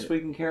 So I guess we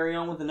can carry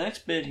on with the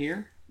next bit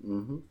here.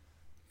 Mm-hmm.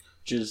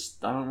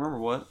 Just I don't remember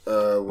what. We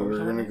were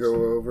going to go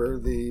over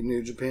the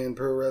New Japan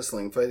Pro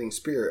Wrestling Fighting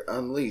Spirit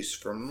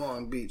Unleashed from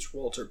Long Beach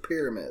Walter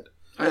Pyramid.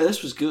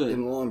 This was good.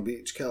 In Long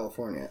Beach,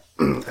 California.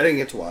 I didn't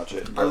get to watch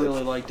it. I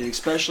really liked it.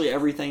 Especially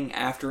everything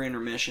after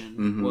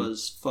intermission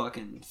was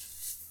fucking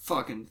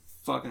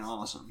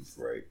awesome.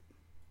 Right.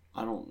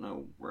 I don't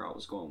know where I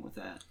was going with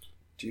that.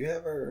 Do you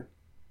have our...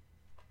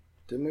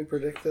 Didn't we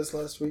predict this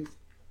last week?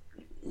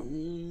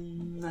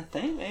 I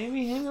think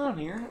maybe. Hang on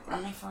here.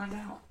 Let me find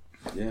out.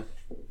 Yeah.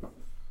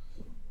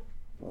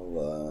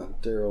 Well,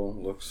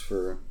 Daryl looks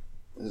for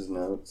his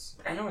notes.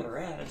 I know where they're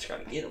at. I just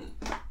gotta get them.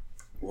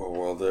 Well,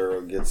 while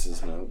Daryl gets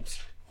his notes,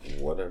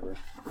 whatever.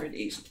 Read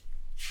these.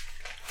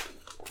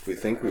 We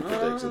think we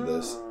predicted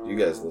this. You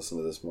guys listen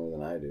to this more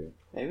than I do.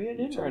 Maybe I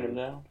did write them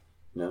down.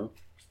 No?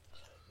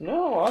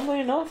 No,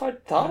 oddly enough, I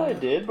thought I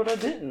did, but I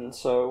didn't,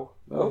 so...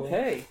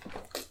 Okay.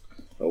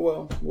 Oh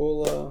well,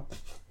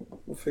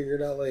 we'll figure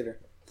it out later.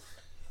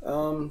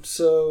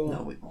 So...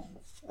 No, we won't.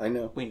 I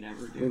know. We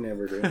never do. We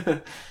never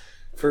do.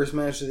 First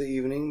match of the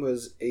evening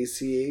was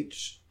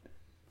ACH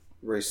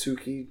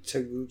Ryosuke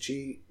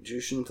Taguchi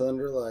Jushin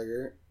Thunder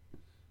Liger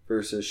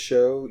versus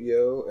Sho,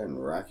 Yo,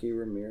 and Rocky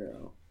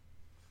Romero.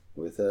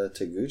 With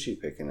Taguchi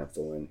picking up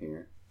the win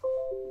here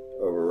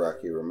over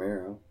Rocky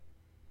Romero.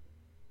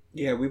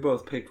 Yeah, we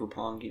both picked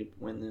Roppongi to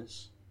win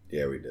this.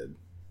 Yeah, we did.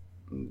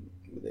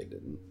 They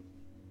didn't.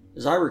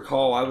 As I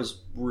recall, I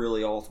was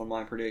really off on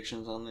my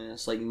predictions on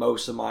this. Like,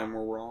 most of mine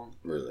were wrong.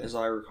 Really? As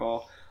I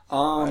recall.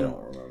 I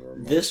don't remember.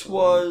 This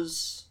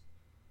was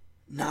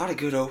not a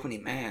good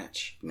opening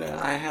match. No.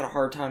 I had a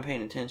hard time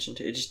paying attention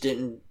to it. It just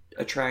didn't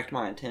attract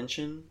my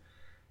attention.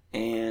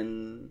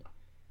 And,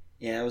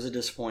 yeah, it was a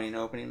disappointing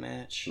opening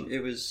match.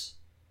 It was...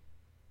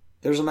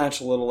 There was a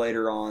match a little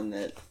later on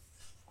that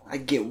I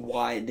get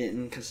why it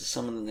didn't because of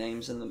some of the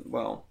names in the...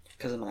 Well,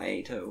 because of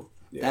Naito.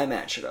 Yeah. That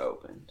match should have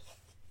opened.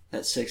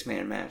 That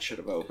 6-man match should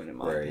have opened, in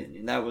my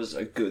opinion. That was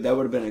a good. That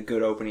would have been a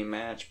good opening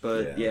match.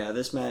 But yeah,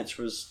 this match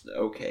was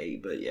okay.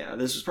 But yeah,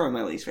 this was probably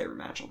my least favorite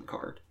match on the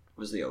card.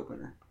 Was the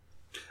opener.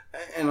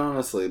 And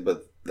honestly,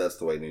 but that's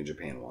the way New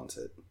Japan wants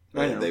it.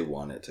 I know. They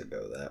want it to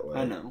go that way.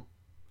 I know.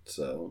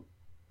 So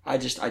I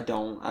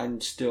don't. I'm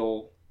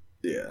still.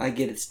 Yeah. I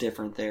get it's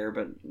different there,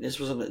 but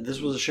this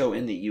was a show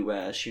in the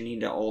U.S. You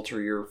need to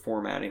alter your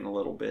formatting a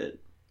little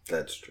bit.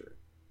 That's true.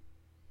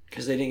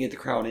 Because they didn't get the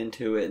crowd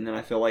into it, and then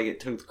I feel like it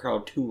took the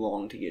crowd too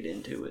long to get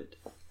into it.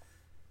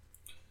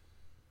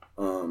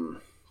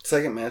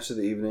 Second match of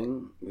the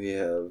evening, we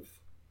have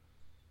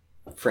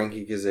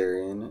Frankie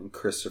Kazarian and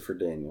Christopher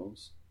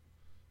Daniels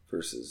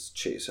versus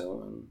Chase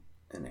Owen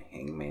and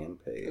Hangman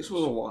Page. This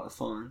was a lot of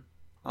fun.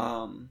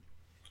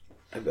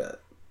 I bet.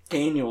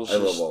 Daniels. I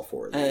love all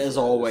four of these As guys.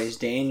 always,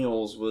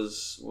 Daniels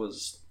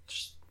was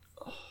just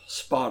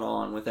spot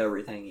on with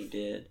everything he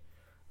did.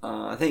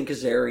 I think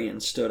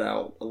Kazarian stood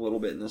out a little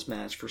bit in this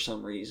match for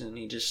some reason.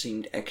 He just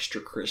seemed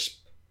extra crisp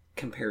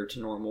compared to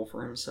normal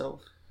for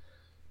himself.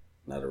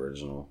 Not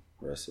original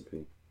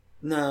recipe.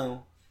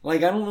 No.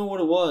 Like, I don't know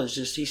what it was.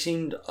 Just he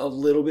seemed a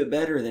little bit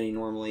better than he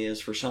normally is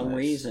for some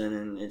reason.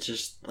 And it's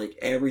just, like,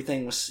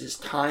 everything was... His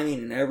timing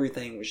and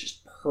everything was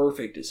just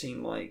perfect, it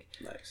seemed like.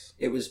 Nice.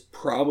 It was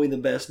probably the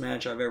best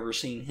match I've ever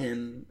seen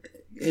him...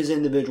 His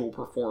individual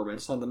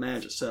performance, not the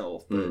match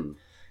itself. But,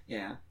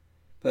 yeah.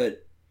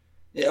 But...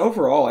 Yeah,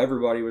 overall,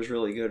 everybody was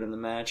really good in the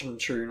match. I'm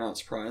sure you're not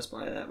surprised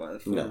by that, by the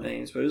four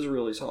names, but it was a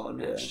really solid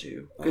match,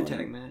 too. Good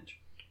tag match.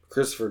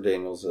 Christopher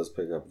Daniels does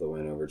pick up the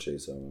win over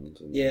Chase Owens.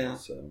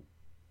 So.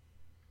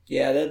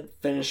 Yeah, that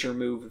finisher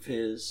move of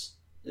his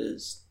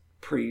is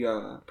pretty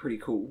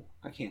cool.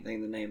 I can't think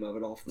of the name of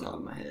it off the top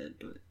of my head,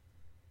 but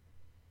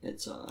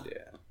it's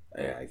Yeah,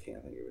 I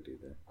can't think of it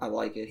either. I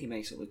like it. He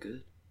makes it look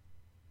good.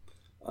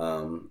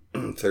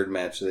 Third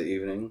match of the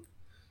evening.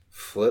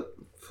 Flip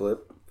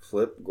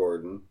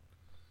Gordon,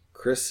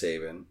 Chris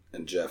Sabin,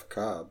 and Jeff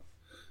Cobb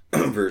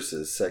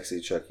versus Sexy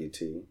Chucky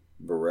T,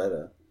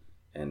 Beretta,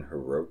 and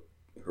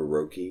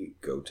Hiroki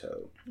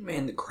Goto.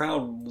 Man, the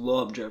crowd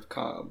loved Jeff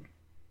Cobb.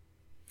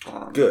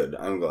 Good,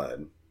 I'm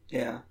glad.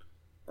 Yeah.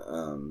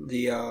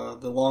 The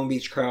Long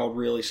Beach crowd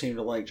really seemed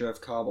to like Jeff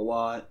Cobb a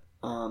lot.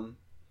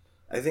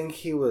 I think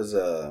he was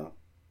I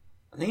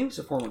think he was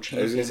a former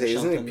champion. I was gonna say,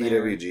 isn't he a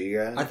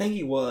PWG guy? I think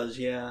he was,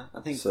 yeah.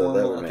 I think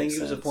so I think he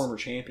was a former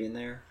champion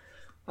there.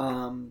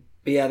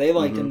 But yeah, they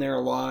liked him there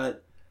a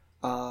lot.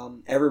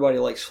 Everybody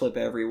likes Flip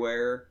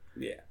everywhere.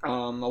 Yeah. A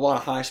lot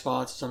of high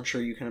spots, as I'm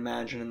sure you can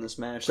imagine, in this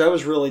match. That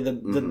was really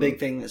the big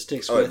thing that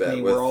sticks with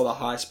me, were all the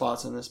high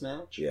spots in this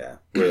match. Yeah.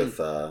 With,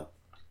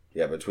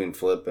 between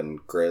Flip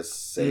and Chris,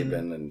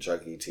 Sabin, and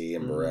Chucky T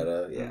and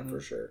Beretta. Yeah,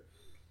 for sure.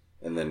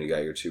 And then you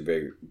got your two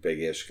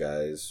big-ish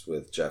guys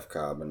with Jeff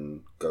Cobb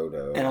and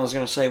Goto. And I was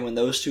going to say, when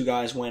those two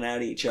guys went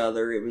at each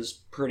other, it was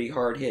pretty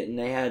hard hitting.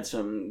 They had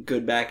some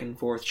good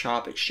back-and-forth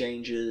chop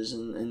exchanges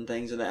and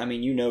things of that. I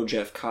mean, you know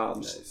Jeff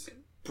Cobb's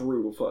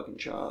brutal fucking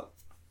chop.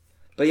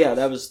 But yeah,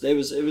 it was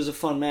a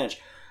fun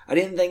match. I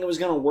didn't think it was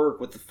going to work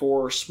with the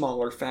four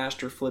smaller,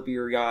 faster,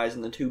 flippier guys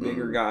and the two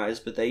bigger guys,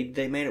 but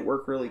they made it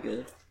work really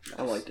good.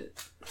 I liked it.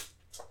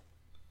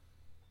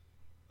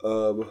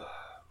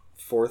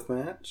 Fourth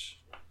match.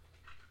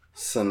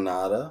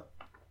 Sonata,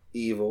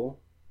 Evil,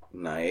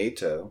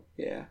 Naito,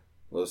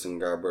 Los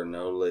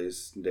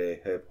Ingobernables de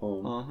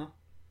Japón,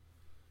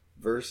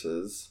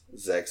 versus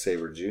Zack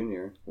Sabre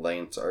Jr.,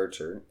 Lance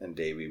Archer, and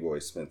Davey Boy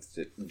Smith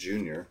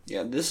Jr.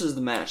 Yeah, this is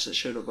the match that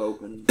should have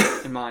opened,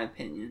 in my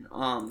opinion.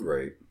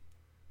 Right.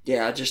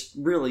 Yeah, just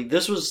really,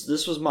 this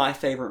was my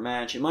favorite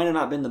match. It might have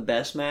not been the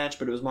best match,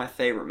 but it was my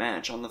favorite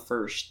match on the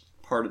first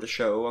part of the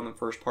show, on the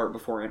first part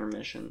before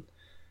intermission.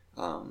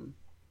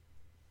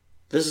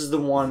 This is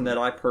the one that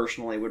I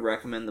personally would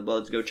recommend the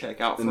Buds go check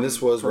out. And this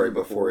was right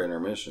before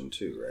intermission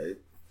too, right?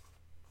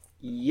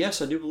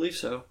 Yes, I do believe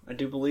so. I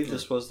do believe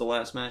this was the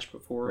last match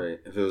before. Right.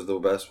 If it was the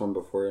best one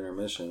before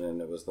intermission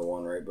and it was the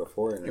one right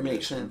before intermission. It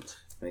makes sense.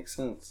 Makes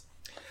sense.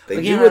 They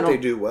do what they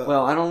do well.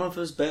 Well, I don't know if it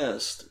was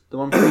best. The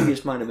one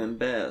previous might have been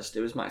best.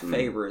 It was my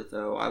favorite,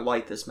 though. I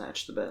like this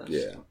match the best.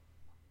 Yeah.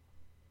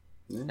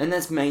 And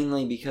that's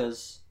mainly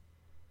because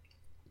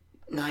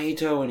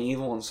Naito and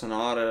Evil and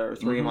Sonata are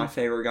three of my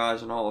favorite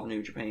guys in all of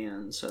New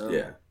Japan. So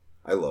yeah,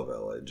 I love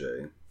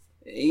LIJ.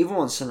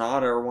 Evil and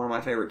Sonata are one of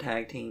my favorite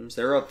tag teams.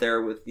 They're up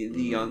there with the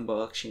Young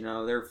Bucks. You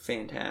know, they're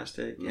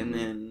fantastic. And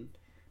then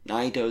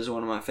Naito is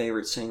one of my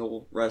favorite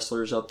single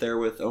wrestlers, up there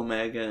with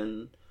Omega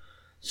and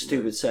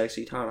Stupid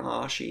Sexy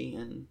Tanahashi.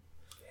 And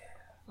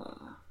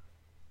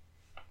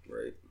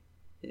right.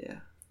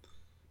 Yeah.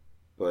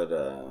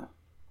 But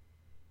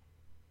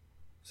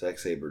Zack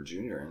Sabre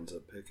Jr. ends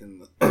up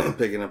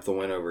picking up the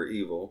win over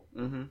Evil.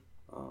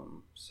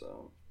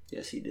 So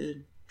yes, he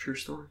did. True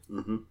story.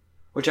 Mm-hmm.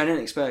 Which I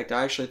didn't expect.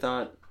 I actually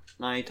thought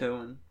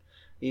Naito and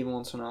Evil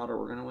and Sonata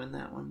were going to win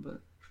that one, but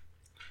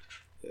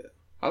yeah,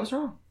 I was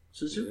wrong.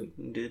 Suzuki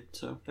did.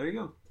 So there you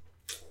go.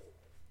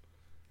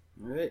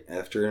 All right.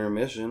 After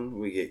intermission,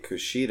 we get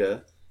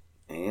Kushida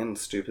and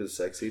Stupid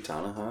Sexy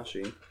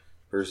Tanahashi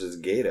versus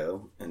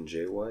Gato and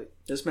Jay White.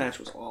 This match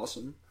was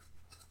awesome.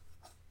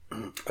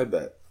 I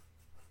bet.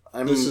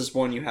 This is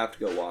one you have to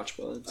go watch,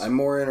 Buds. I'm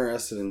more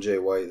interested in Jay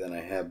White than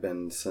I have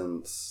been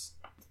since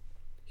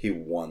he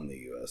won the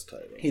U.S.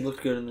 title. He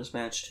looked good in this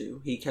match,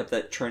 too. He kept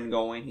that trend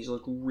going. He's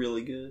looked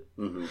really good.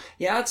 Mm-hmm.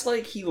 Yeah, it's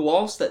like he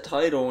lost that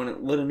title and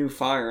it lit a new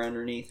fire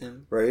underneath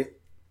him. Right?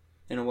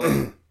 In a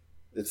way.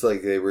 It's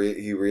like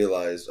he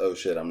realized, oh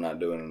shit, I'm not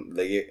doing...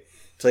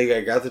 It's like,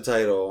 I got the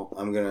title,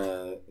 I'm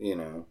gonna,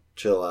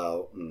 chill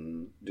out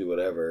and do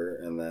whatever,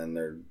 and then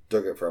they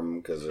took it from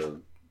him because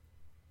of...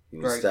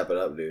 Step it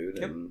up, dude.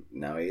 Yep. And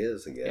now he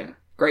is again. Yeah.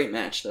 Great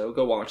match, though.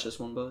 Go watch this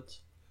one,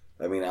 Buds.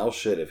 I mean, I'll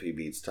shit if he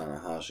beats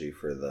Tanahashi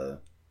for the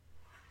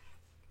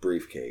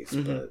briefcase,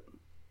 but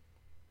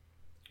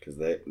Because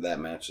that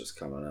match is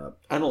coming up.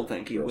 I don't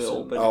think he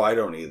will. Soon. But I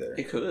don't either.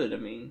 It could. I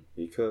mean,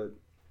 he could.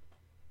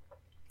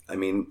 I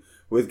mean,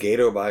 with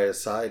Gato by his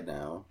side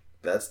now,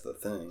 that's the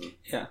thing.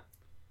 Yeah.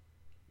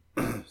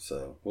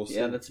 So we'll see.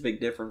 Yeah, that's a big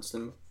difference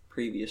than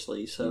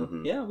previously.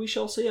 So yeah, we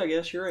shall see. I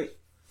guess you're right.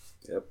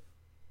 Yep.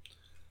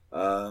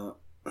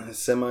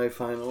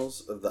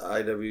 Semifinals of the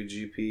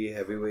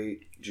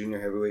IWGP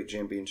Junior Heavyweight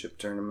Championship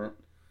Tournament.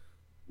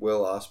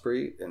 Will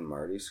Ospreay and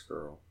Marty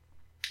Scurll.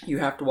 You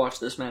have to watch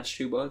this match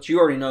too, Buds. You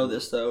already know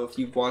this, though. If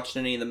you've watched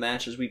any of the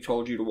matches we've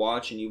told you to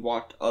watch and you've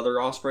watched other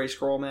Ospreay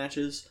Scurll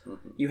matches,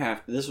 you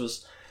have to.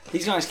 These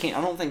guys can't.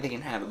 I don't think they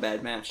can have a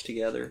bad match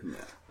together.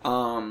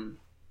 No.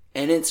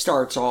 And it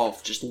starts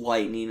off just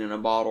lightning in a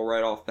bottle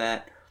right off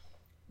bat.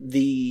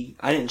 I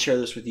didn't share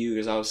this with you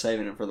because I was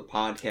saving it for the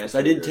podcast.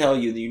 I did tell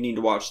you that you need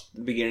to watch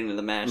the beginning of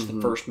the match.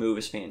 The first move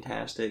is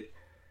fantastic.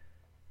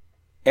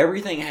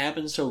 Everything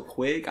happened so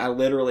quick, I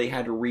literally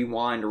had to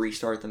rewind to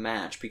restart the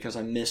match because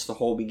I missed the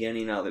whole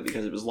beginning of it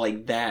because it was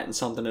like that and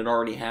something had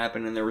already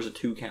happened and there was a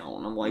 2 count.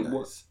 And I'm like, nice.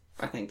 What?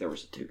 I think there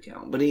was a 2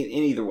 count. But in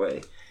either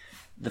way,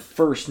 the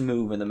first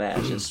move in the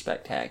match is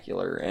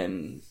spectacular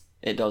and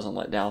it doesn't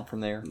let down from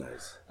there.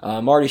 Nice.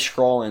 Marty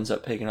Scurll ends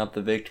up picking up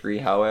the victory,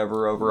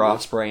 however, over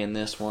Ospreay in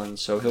this one.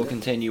 So he'll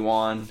continue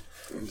on.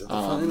 Into the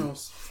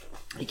finals.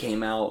 He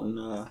came out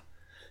and...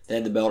 they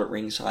had the belt at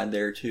ringside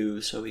there,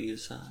 too, so he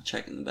was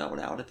checking the belt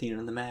out at the end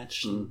of the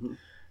match.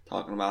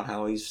 Talking about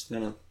how he's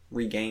going to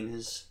regain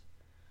his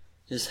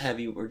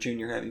heavy or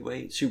junior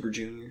heavyweight, super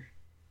junior.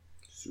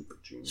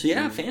 So,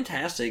 yeah,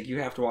 fantastic.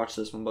 You have to watch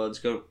this one, Buds.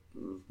 Go.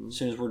 As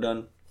soon as we're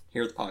done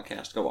here at the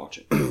podcast, go watch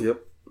it.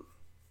 Yep.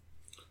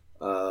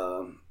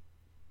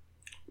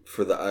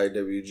 For the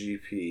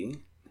IWGP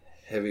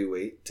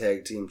Heavyweight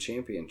Tag Team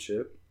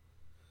Championship,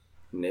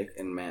 Nick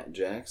and Matt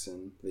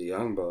Jackson, the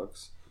Young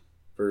Bucks,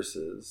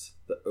 versus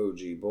the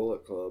OG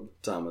Bullet Club,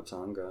 Tama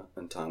Tonga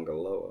and Tonga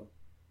Loa.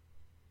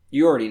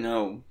 You already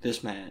know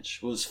this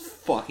match was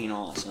fucking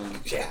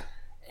awesome. Yeah.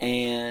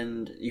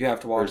 And you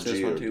have to watch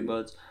this one too,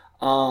 Buds.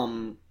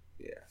 Yeah.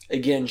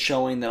 Again,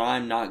 showing that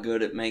I'm not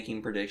good at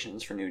making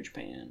predictions for New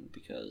Japan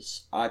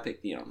because I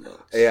picked the Young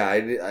Bucks. Yeah,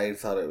 I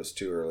thought it was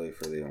too early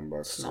for the Young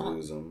Bucks to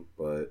lose them,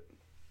 but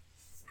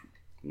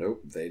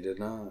nope, they did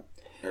not.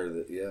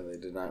 They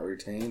did not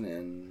retain,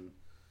 and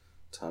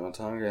Tama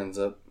Tonga ends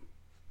up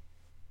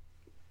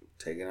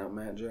taking out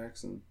Matt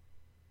Jackson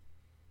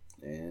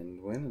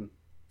and winning.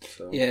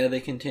 So yeah, they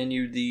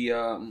continued the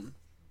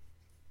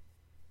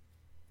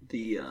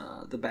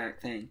back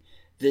thing.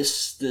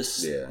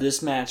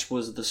 This match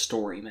was the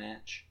story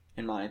match,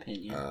 in my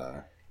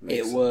opinion.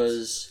 It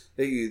was.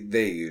 They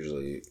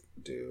usually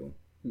do.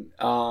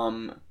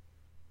 So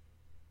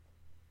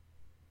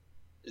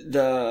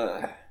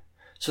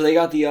they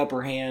got the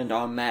upper hand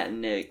on Matt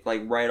and Nick,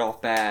 like right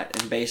off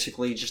bat, and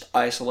basically just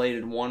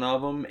isolated one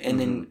of them, and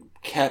then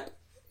kept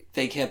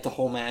the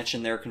whole match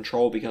in their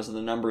control because of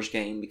the numbers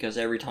game. Because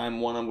every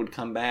time one of them would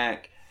come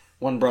back,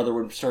 one brother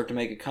would start to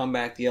make a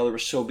comeback, the other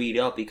was so beat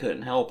up he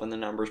couldn't help, and the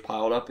numbers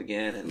piled up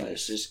again, and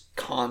it's just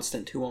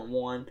constant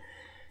 2-on-1.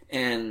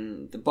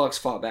 And the Bucks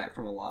fought back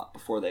from a lot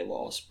before they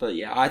lost. But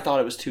yeah, I thought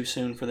it was too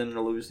soon for them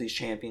to lose these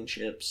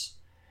championships.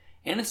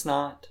 And it's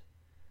not,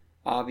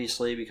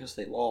 obviously, because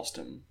they lost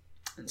them.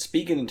 And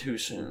speaking of too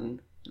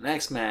soon, the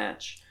next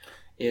match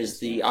is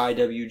the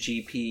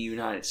IWGP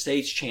United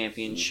States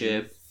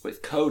Championship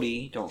with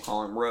Cody, don't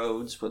call him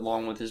Rhodes,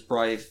 along with his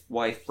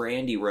wife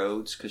Brandy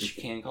Rhodes, because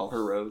you can call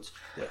her Rhodes,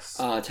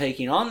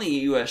 taking on the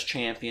U.S.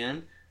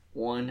 champion,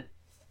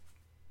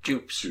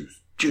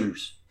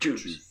 Juice.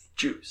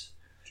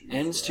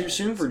 And it's too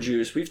soon for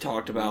Juice. We've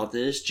talked about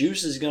this.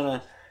 Juice is going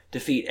to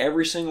defeat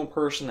every single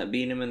person that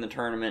beat him in the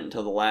tournament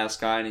until the last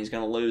guy, and he's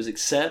going to lose,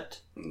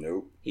 except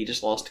he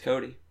just lost to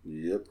Cody.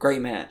 Yep.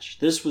 Great match.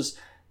 This,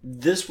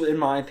 in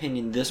my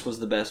opinion, this was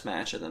the best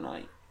match of the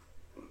night.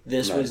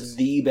 This was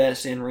the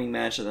best in-ring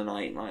match of the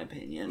night, in my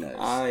opinion.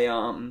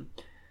 Nice.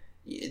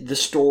 The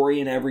story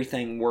and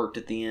everything worked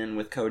at the end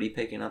with Cody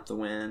picking up the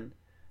win.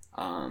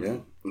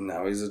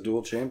 Now he's a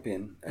dual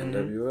champion,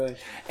 NWA.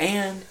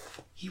 And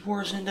he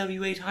wore his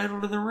NWA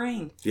title to the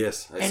ring.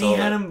 Yes, I saw that. And he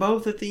had them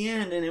both at the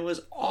end, and it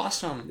was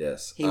awesome.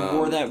 Yes. He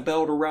wore that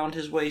belt around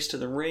his waist to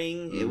the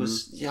ring. It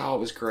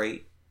was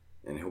great.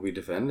 And he'll be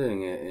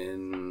defending it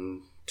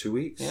in 2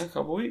 weeks. Yeah, a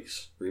couple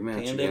weeks.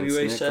 Rematch the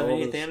NWA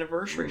 70th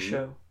anniversary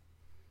show.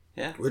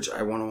 Yeah. Which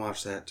I want to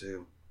watch that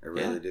too. I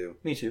really do.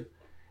 Me too.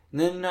 And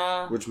then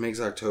which makes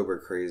October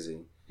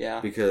crazy. Yeah.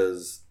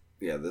 Because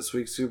this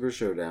week's Super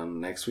Showdown,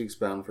 next week's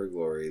Bound for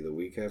Glory, the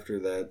week after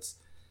that's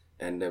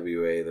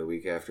NWA, the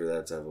week after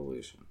that's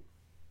Evolution.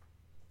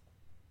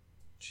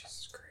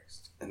 Jesus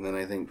Christ. And then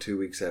I think 2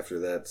 weeks after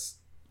that's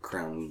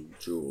Crown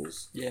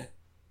Jewels. Yeah.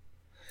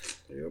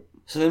 Yep.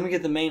 So then we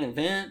get the main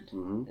event,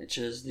 which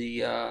is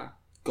the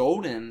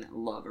Golden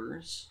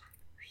Lovers,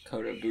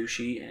 Kota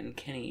Ibushi and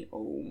Kenny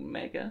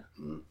Omega.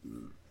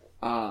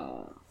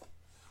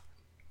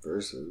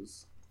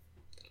 Versus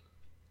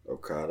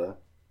Okada.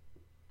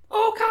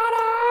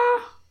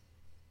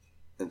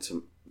 And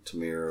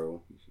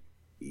Tomohiro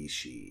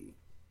Ishii.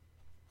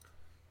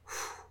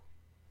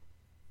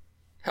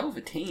 Hell of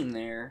a team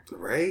there.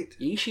 Right?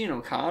 Ishii and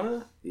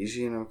Okada.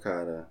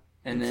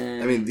 And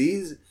then... I mean,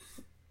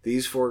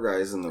 these 4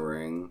 guys in the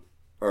ring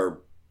are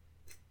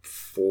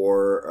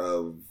 4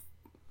 of...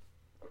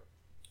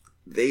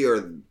 They are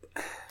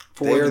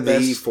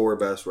the 4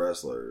 best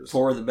wrestlers.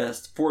 4 of the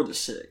best. 4 of the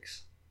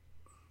 6.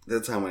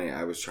 That's how many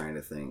I was trying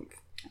to think.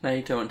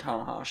 Naito and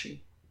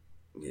Tanahashi.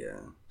 Yeah.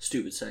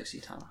 Stupid sexy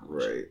Tanahashi.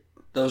 Right.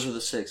 Those are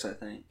the 6, I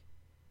think.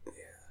 Yeah.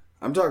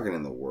 I'm talking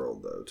in the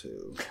world, though,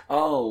 too.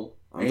 Oh,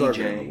 I'm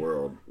talking in the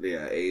world.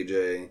 Yeah,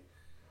 AJ.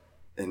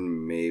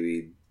 And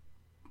maybe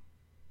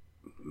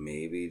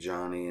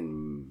Johnny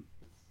and...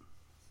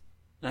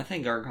 I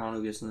think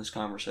Gargano gets in this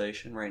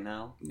conversation right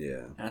now.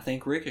 Yeah. And I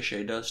think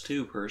Ricochet does,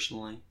 too,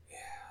 personally. Yeah.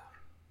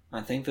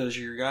 I think those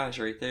are your guys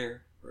right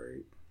there.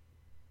 Right.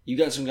 You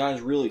got some guys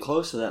really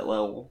close to that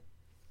level.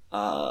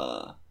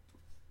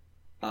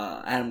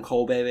 Adam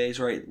Cole Baby's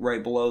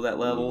right below that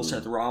level.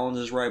 Seth Rollins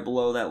is right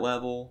below that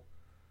level.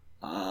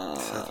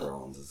 Seth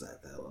Rollins is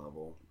at that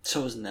level.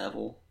 So is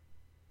Neville.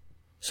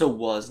 So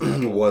was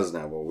Neville. Was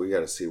Neville. We got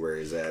to see where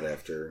he's at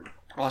after.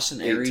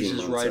 Austin Aries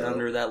is right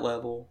under that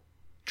level.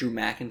 Drew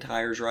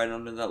McIntyre's right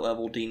under that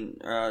level.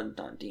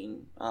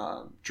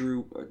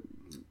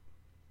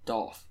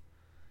 Dolph.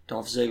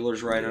 Dolph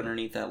Ziggler's right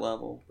underneath that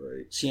level.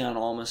 Right. Cien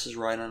Almas is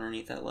right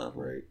underneath that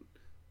level. Right.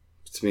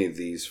 To me,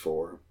 these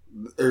 4,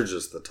 they're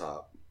just the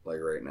top, like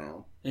right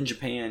now. In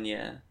Japan,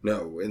 yeah.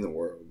 No, in the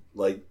world.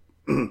 Like,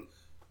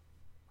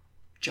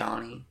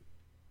 Johnny.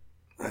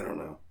 I don't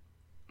know.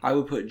 I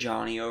would put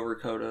Johnny over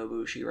Kota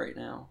Ibushi right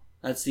now.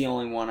 That's the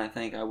only one I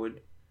think I would.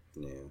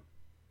 Yeah.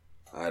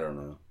 I don't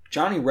know.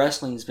 Johnny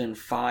Wrestling's been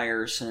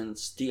fire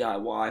since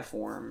DIY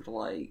formed.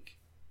 Like,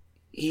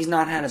 he's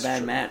not had a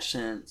bad match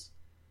since.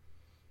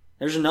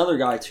 There's another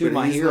guy, too.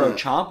 My hero,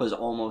 Ciampa's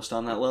almost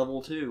on that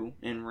level, too,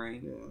 in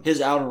ring. Yeah. His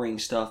outer ring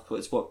stuff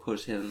is what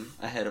puts him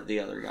ahead of the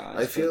other guys.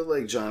 I feel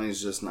like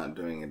Johnny's just not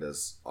doing it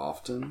as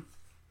often.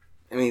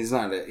 I mean,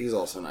 he's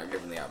also not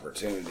given the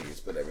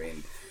opportunities, but I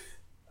mean,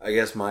 I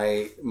guess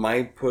my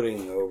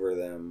putting over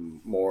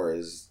them more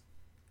is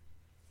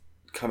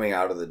coming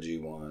out of the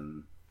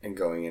G1 and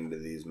going into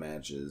these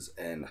matches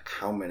and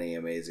how many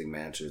amazing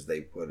matches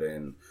they put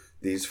in.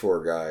 These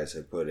 4 guys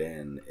have put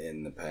in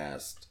the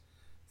past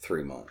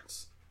 3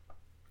 months.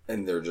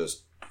 And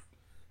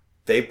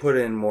they put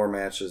in more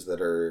matches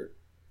that are,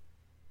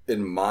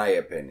 in my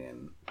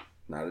opinion,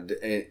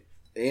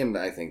 and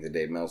I think the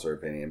Dave Meltzer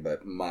opinion,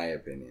 but my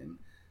opinion,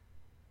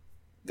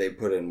 they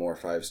put in more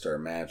 5-star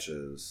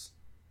matches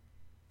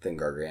than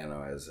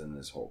Gargano has in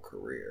his whole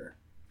career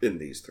in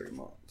these 3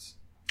 months.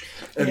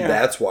 And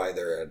that's why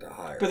they're at a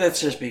higher But that's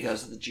just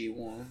because of the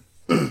G1.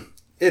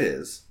 It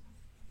is.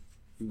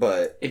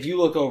 But if you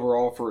look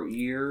overall for a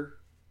year,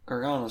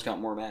 Gargano's got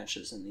more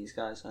matches than these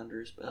guys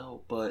under his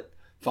belt. But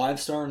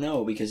 5-star,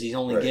 no, because he's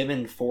only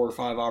given 4 or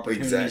 5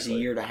 opportunities a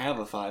year to have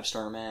a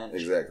 5-star match.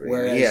 Exactly.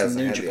 Whereas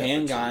the New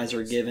Japan guys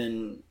are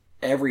given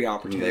every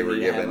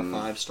opportunity to have a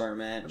 5-star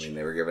match. I mean,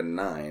 they were given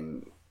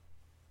 9.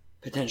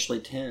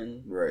 Potentially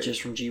 10. Right.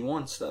 Just from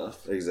G1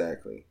 stuff.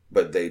 Exactly.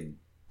 But they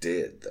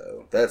did,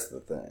 though. That's the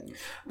thing.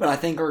 But I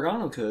think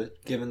Gargano could,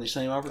 given the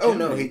same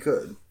opportunity. Oh, no, he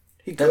could.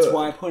 That's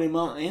why I put him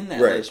in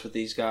that list with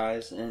these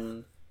guys.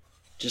 And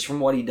just from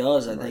what he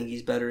does, I think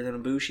he's better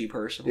than Ibushi,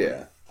 personally.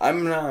 Yeah.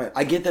 I'm not...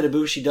 I get that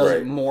Ibushi does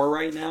it more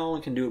right now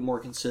and can do it more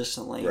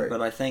consistently. Right.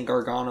 But I think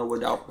Gargano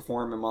would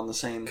outperform him on the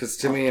same... Because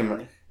to me,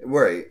 in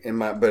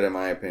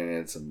my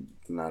opinion, it's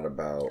not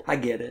about... I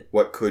get it.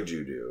 What could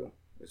you do?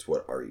 It's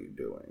what are you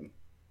doing?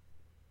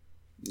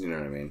 You know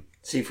what I mean?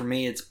 See, for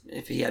me, it's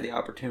if he had the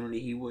opportunity,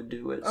 he would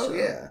do it. Oh,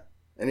 yeah.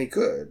 And he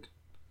could.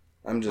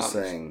 I'm just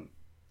saying,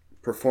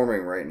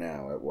 performing right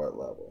now at what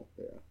level?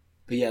 Yeah.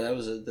 But yeah, that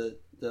was the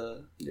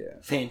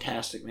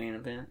fantastic main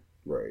event.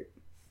 Right.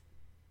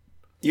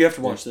 You have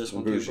to watch this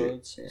one too,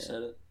 Buds. Yeah. You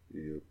said it.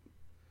 Yep.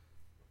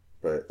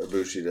 But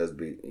Ibushi does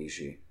beat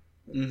Ishii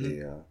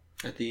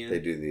at the end. They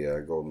do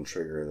the golden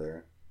trigger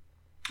there.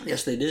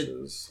 Yes, they did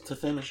to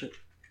finish it.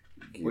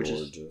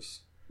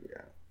 Gorgeous.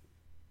 Yeah.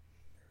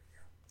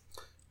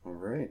 All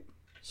right.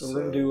 So we're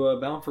going to do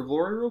Bound for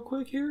Glory real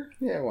quick here?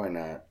 Yeah, why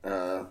not?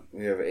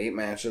 We have 8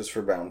 matches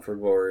for Bound for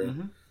Glory.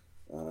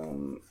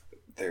 Mm-hmm.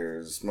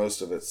 There's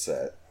most of it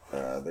set.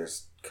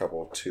 There's a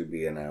couple to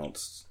be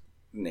announced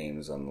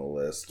names on the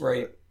list.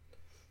 Right.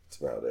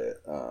 That's about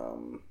it.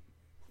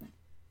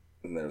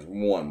 And there's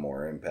one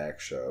more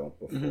Impact show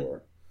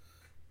before.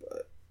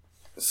 But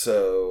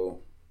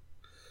so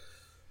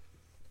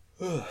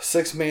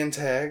 6-man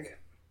tag.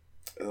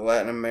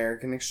 Latin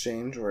American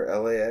Exchange, or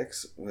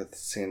LAX, with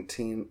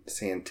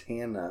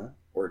Santana,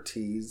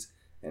 Ortiz,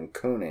 and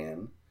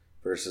Conan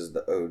versus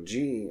the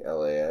OG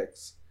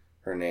LAX,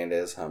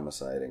 Hernandez,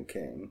 Homicide, and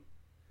King,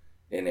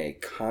 in a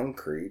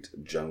concrete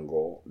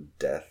jungle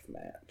death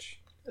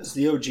match. As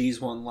the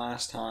OGs won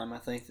last time, I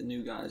think the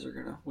new guys are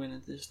going to win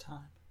it this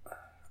time.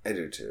 I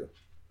do too.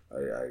 I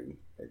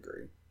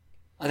agree.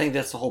 I think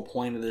that's the whole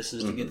point of this,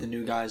 is to get the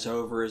new guys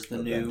over as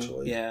the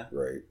Eventually, new. Yeah.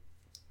 Right.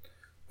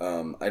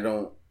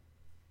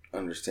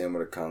 understand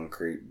what a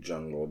concrete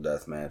jungle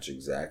death match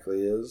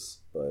exactly is,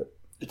 but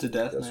it's a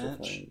death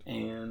match,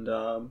 and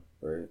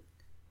right.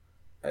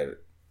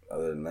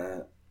 Other than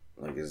that,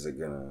 like, is it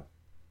gonna?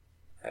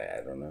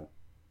 I don't know.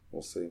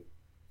 We'll see.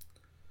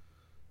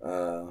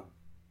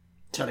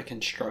 It's at a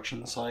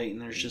construction site,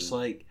 and there's just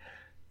like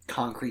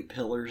concrete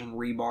pillars and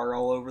rebar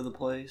all over the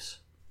place.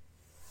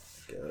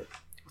 Get it.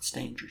 It's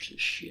dangerous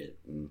as shit.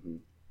 Mm-hmm.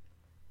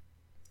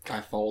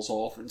 Guy falls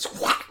off and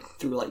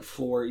through like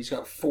floor. He's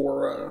got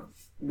 4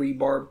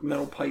 rebar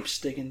metal pipes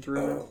sticking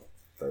through him.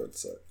 That would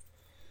suck.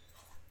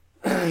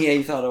 Yeah,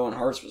 you thought Owen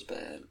Hart's was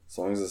bad. As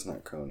long as it's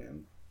not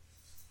Conan.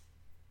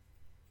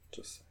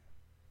 Just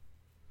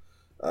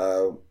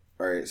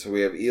alright, so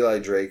we have Eli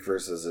Drake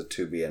versus a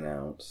to be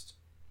announced.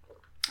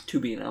 To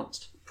be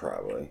announced.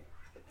 Probably.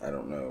 I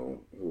don't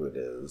know who it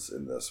is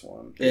in this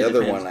one. The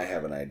other one I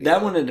have an idea.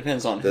 That one, it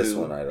depends on this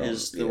who one I don't,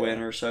 is the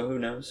winner, so who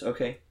knows.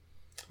 Okay.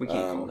 We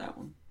can't call that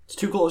one. It's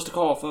too close to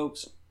call,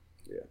 folks.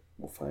 Yeah,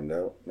 we'll find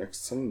out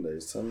next Sunday.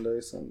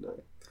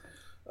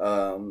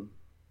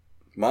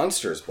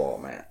 Monsters Ball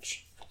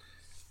match.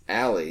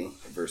 Allie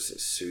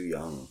versus Su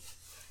Yung.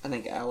 I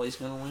think Allie's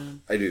going to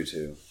win. I do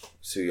too.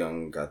 Su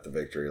Yung got the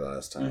victory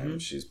last time. Mm-hmm.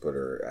 She's put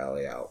her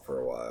Allie out for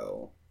a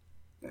while.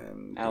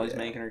 And Allie's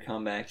making her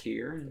comeback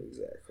here.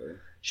 Exactly.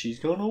 She's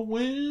going to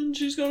win.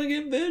 She's going to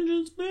get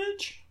vengeance,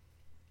 bitch.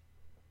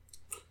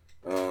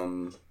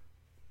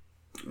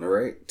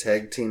 Alright,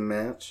 tag team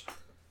match.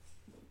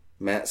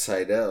 Matt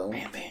Sydal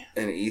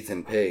and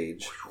Ethan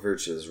Page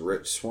versus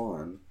Rich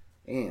Swann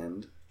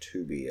and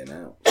to be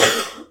announced.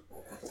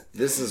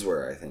 This is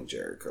where I think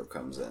Jericho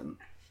comes in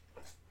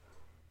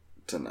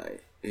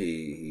tonight.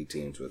 He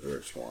teams with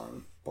Rich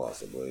Swann,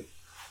 possibly.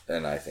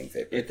 And I think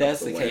they pick If that's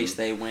the case,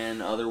 they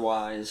win.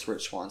 Otherwise,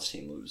 Rich Swann's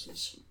team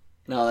loses.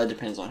 No, that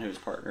depends on who his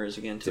partner is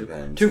again, too.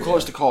 Too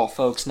close to call,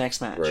 folks.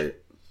 Next match. Right.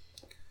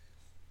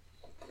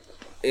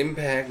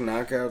 Impact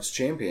Knockouts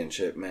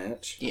Championship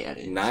match. Yeah, it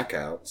is.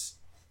 Knockouts.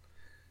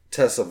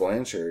 Tessa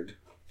Blanchard,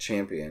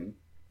 champion,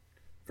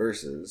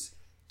 versus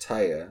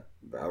Taya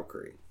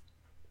Valkyrie.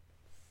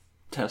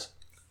 Tessa.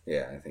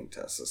 Yeah, I think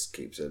Tessa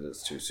keeps it.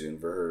 It's too soon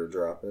for her to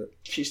drop it.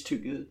 She's too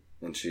good.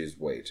 And she's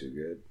way too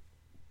good.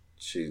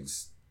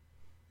 She's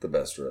the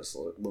best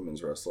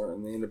women's wrestler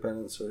in the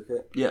independent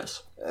circuit.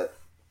 Yes.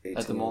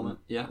 At the moment,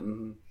 yeah.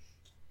 Mm-hmm.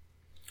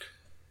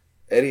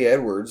 Eddie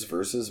Edwards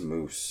versus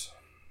Moose.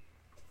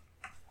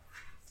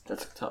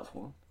 That's a tough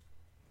one.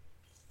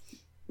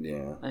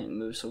 Yeah. I think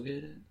Moose will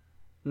get it.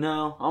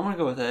 No, I'm going to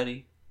go with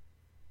Eddie.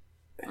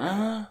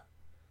 Fuck,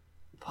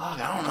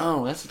 I don't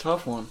know. That's a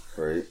tough one.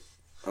 Right.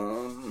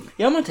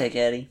 Yeah, I'm going to take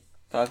Eddie.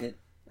 Fuck it.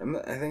 I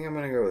think I'm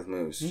going to go with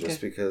Moose,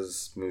 just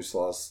because Moose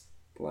lost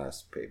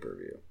last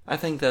pay-per-view. I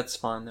think that's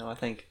fine, though. I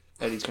think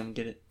Eddie's going to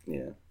get it.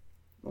 Yeah.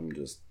 I'm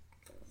just...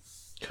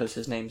 Because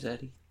his name's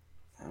Eddie.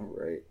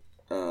 Alright.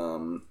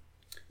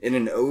 In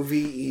an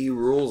OVE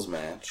rules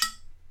match,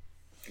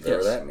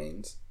 whatever that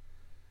means,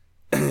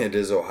 it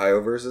is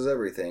Ohio versus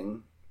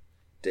everything.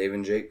 Dave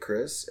and Jake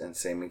Chris and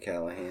Sami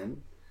Callihan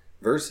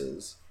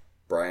versus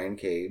Brian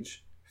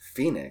Cage,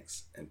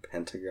 Phoenix, and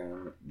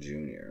Pentagon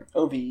Jr.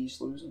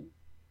 OVE's losing.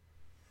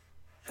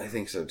 I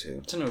think so too.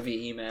 It's an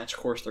OVE match. Of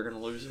course they're going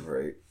to lose it.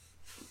 Right.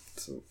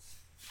 So,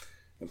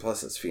 and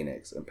plus it's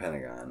Phoenix and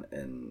Pentagon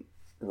and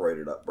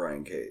roided up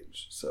Brian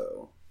Cage.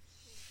 So.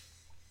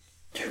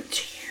 Dude,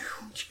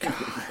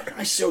 God,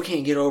 I still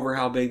can't get over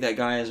how big that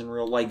guy is in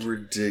real life.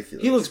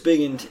 Ridiculous. He looks big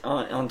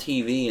on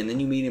TV, and then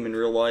you meet him in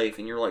real life,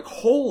 and you're like,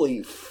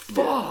 holy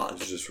fuck.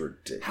 It's just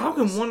ridiculous. How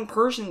can one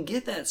person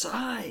get that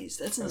size?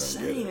 That's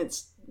insane.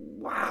 It's,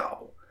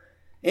 wow.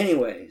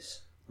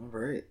 Anyways. All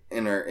right.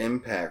 In our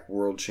Impact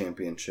World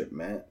Championship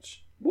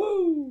match.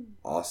 Woo!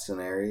 Austin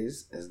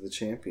Aries is the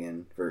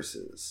champion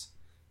versus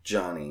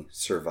Johnny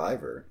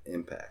Survivor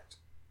Impact.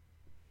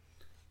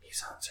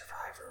 He's on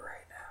Survivor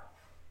right now.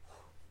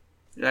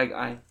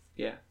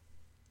 Yeah.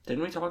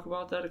 Didn't we talk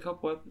about that a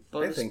couple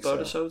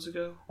episodes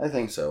ago? I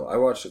think so. I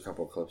watched a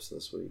couple clips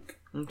this week.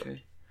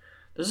 Okay.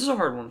 This is a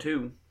hard one,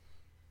 too.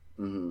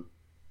 Mm-hmm.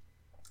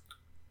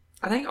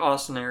 I think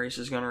Austin Aries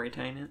is going to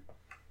retain it.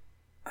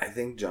 I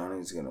think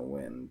Johnny's going to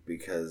win,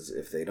 because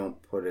if they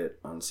don't put it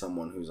on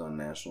someone who's on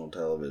national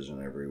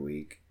television every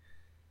week,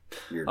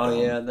 you're done.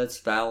 Oh, yeah, that's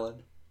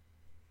valid.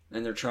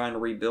 And they're trying to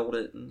rebuild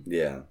it.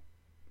 Yeah.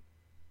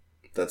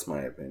 That's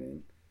my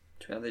opinion.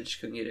 Yeah, they just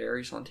couldn't get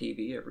Aries on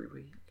TV every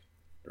week.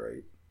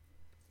 Right.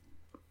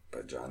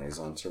 But Johnny's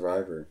on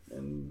Survivor.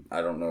 And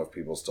I don't know if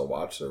people still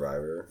watch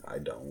Survivor. I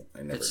don't.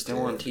 I never It's still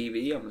did. on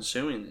TV. I'm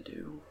assuming they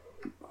do.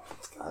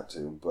 It's got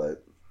to,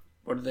 but...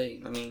 What do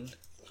they... I mean...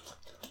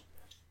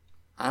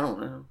 I don't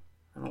know.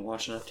 I don't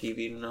watch enough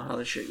TV to know how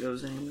this shit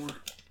goes anymore.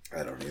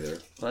 I don't either.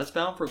 Well, that's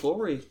Bound for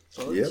Glory.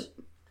 Buds. Yep.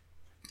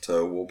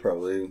 So we'll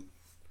probably...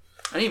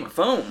 I need my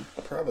phone.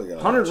 Probably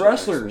gonna 100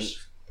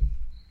 wrestlers.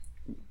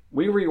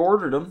 We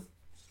reordered them.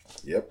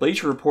 Yep.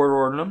 Bleacher Report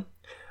ordered them.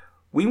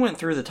 We went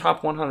through the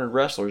top 100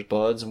 wrestlers,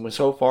 buds, and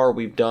so far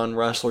we've done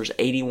wrestlers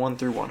 81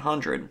 through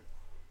 100.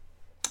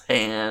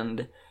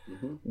 And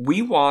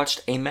we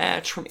watched a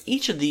match from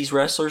each of these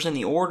wrestlers in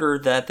the order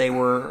that they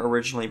were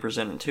originally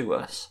presented to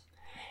us.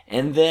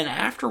 And then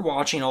after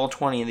watching all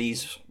 20 of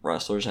these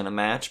wrestlers in a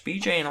match,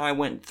 BJ and I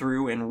went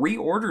through and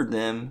reordered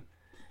them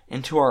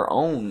into our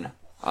own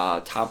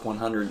top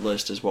 100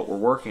 list is what we're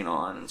working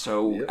on. And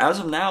so as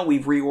of now,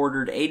 we've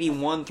reordered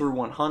 81 through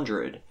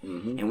 100.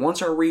 And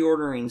once our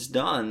reordering's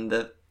done,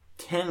 the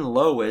 10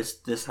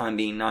 lowest, this time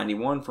being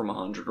 91 from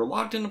 100, are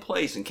locked into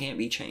place and can't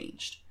be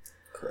changed.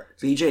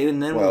 Correct. BJ,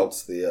 and then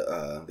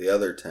the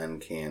other 10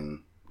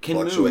 can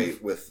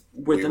fluctuate with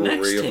the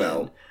next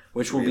 10,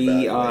 which will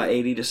be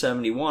 80 to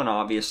 71,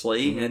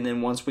 obviously. And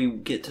then once we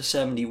get to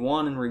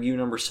 71 and review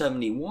number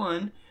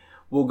 71,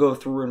 we'll go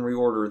through and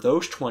reorder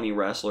those 20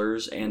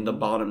 wrestlers, and the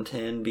bottom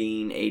 10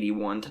 being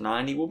 81 to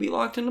 90 will be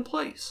locked into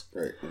place.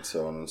 Right, and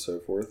so on and so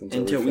forth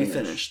until we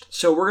finished.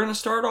 So we're going to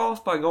start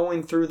off by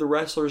going through the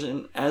wrestlers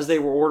as they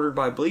were ordered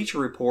by Bleacher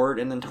Report,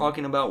 and then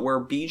talking about where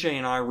BJ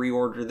and I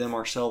reordered them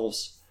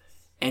ourselves.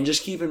 And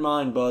just keep in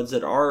mind, buds,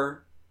 that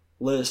our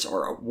lists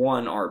are,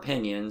 one, our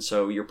opinion,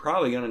 so you're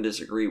probably going to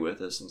disagree with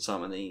us in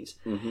some of these.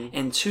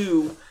 And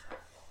two,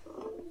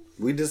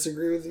 we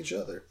disagree with each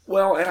other.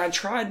 Well, and I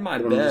tried my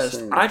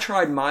best. I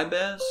tried my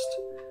best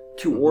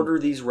to order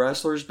these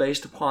wrestlers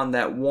based upon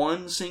that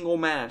one single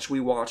match we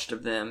watched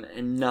of them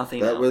and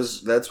nothing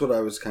else. That's what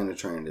I was kind of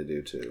trying to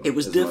do too. It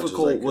was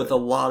difficult with a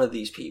lot of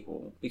these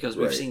people because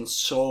we've seen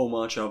so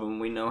much of them.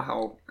 We know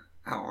how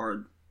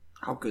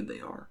good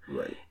they are.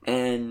 Right.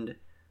 And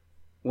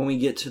when we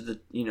get to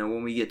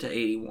when we get to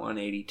 81,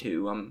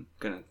 82,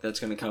 that's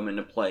gonna come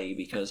into play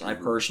because I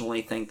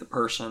personally think the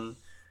person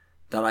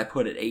that I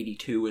put at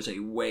 82 is a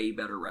way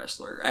better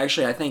wrestler.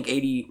 Actually, I think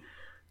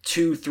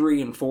 82,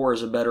 3, and 4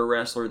 is a better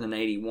wrestler than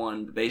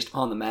 81. But based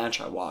upon the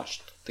match I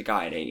watched, the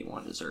guy at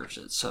 81 deserves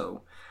it.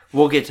 So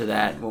we'll get to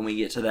that when we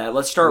get to that.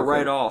 Let's start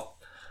right off.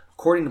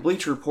 According to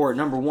Bleacher Report,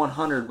 number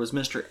 100 was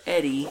Mr.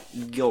 Eddie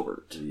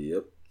Gilbert.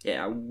 Yep.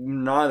 Yeah,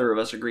 neither of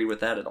us agreed with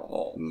that at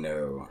all.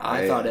 No.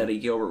 I thought Eddie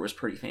Gilbert was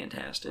pretty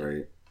fantastic.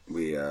 Right.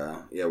 We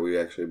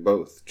actually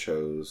both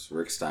chose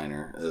Rick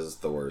Steiner as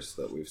the worst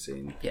that we've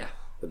seen. Yeah.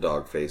 The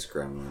dog-faced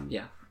gremlin.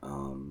 Yeah.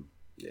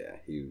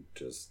 He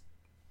just...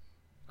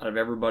 Out of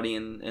everybody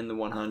in the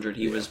 100,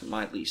 he was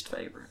my least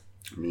favorite.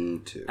 Me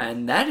too.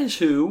 And that is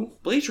who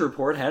Bleacher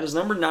Report had as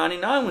number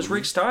 99 was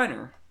Rick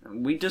Steiner.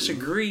 We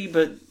disagree,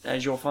 but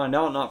as you'll find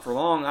out not for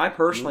long, I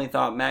personally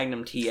thought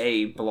Magnum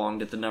TA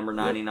belonged at the number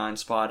 99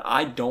 spot.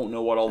 I don't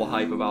know what all the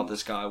hype about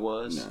this guy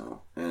was.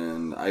 No.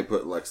 And I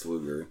put Lex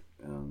Luger.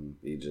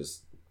 He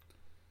just...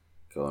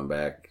 Going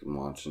back and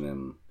watching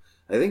him...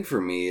 I think for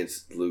me,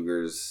 it's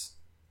Luger's...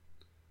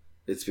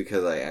 It's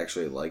because I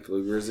actually liked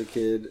Luger as a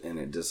kid, and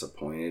it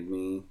disappointed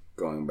me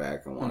going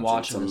back and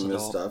watching some of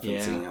his stuff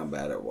and seeing how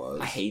bad it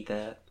was. I hate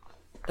that.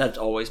 That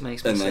always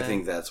makes me sad. And I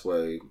think that's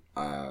why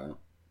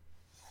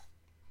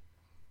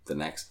the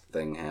next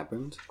thing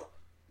happened,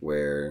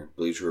 where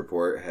Bleacher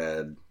Report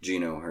had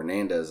Gino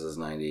Hernandez as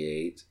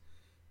 98,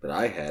 but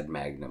I had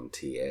Magnum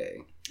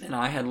TA. And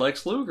I had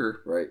Lex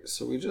Luger. Right,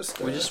 so we just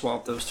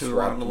swapped those two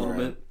around a little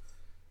bit.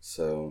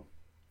 So...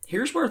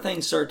 Here's where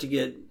things start to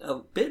get a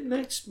bit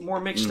more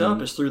mixed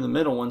up is through the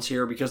middle ones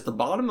here because the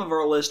bottom of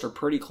our list are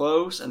pretty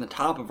close and the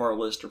top of our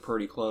list are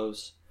pretty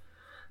close.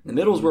 The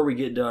middle is where we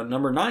get done.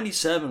 Number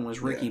 97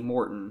 was Ricky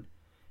Morton.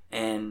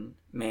 And,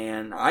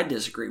 man, I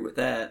disagree with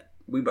that.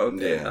 We both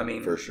did. I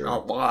mean, for sure. A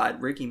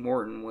lot. Ricky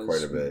Morton was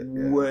quite a bit,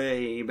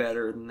 way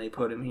better than they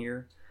put him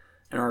here,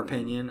 in our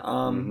opinion.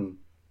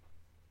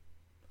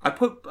 I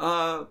put...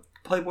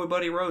 Playboy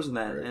Buddy Rose in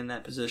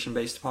that position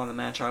based upon the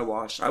match I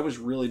watched. I was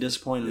really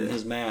disappointed in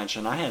his match,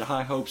 and I had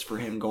high hopes for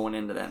him going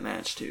into that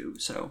match too.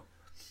 So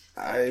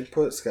I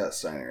put Scott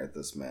Steiner at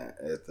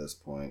this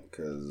point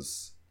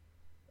because,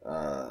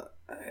 the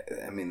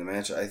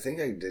match. I think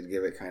I did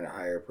give it kind of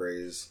higher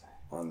praise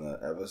on the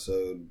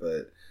episode,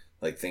 but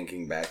like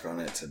thinking back on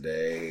it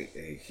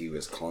today, he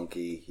was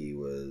clunky. He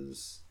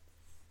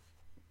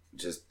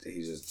just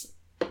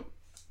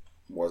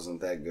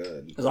wasn't that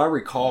good. As I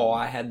recall,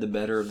 I had the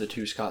better of the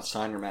two Scott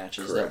Steiner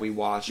matches that we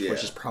watched,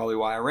 which is probably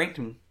why I ranked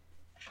him.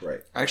 Right.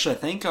 Actually, I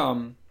think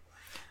I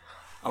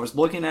was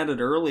looking at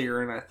it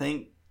earlier, and I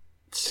think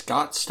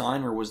Scott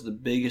Steiner was the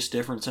biggest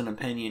difference in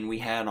opinion we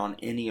had on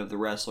any of the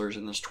wrestlers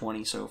in this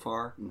 20 so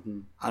far.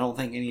 I don't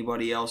think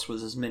anybody else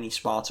was as many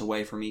spots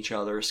away from each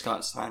other as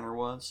Scott Steiner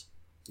was.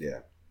 Yeah.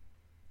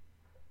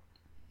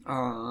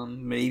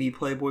 Maybe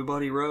Playboy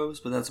Buddy Rose,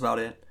 but that's about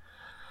it.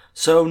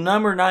 So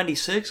number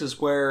 96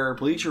 is where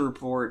Bleacher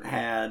Report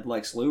had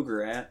Lex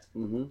Luger at.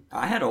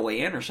 I had Ole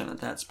Anderson at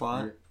that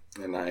spot.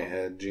 And I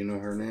had Gino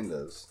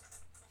Hernandez.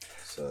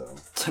 So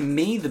to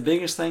me, the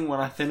biggest thing when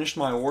I finished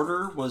my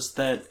order was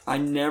that I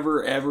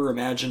never ever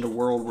imagined a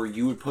world where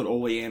you would put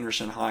Ole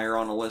Anderson higher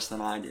on a list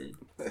than I did.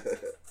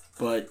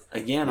 But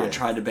again, I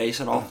tried to base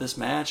it off this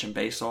match, and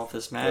based off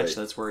this match,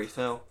 that's where he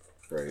fell.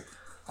 Right.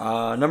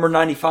 Number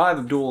 95,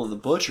 Abdullah the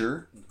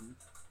Butcher.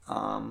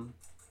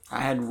 I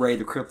had Ray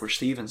the Crippler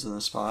Stevens in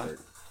this spot.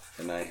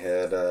 And I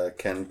had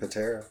Ken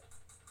Patera.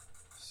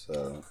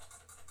 So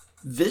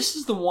This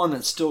is the one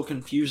that still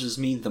confuses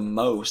me the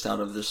most out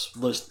of this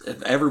list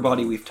of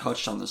everybody we've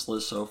touched on this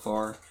list so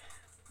far.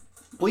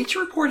 Bleacher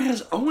Report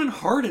has Owen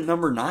Hart at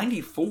number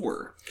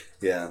 94.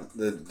 Yeah,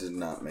 that did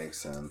not make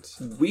sense.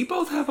 We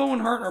both have Owen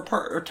Hart in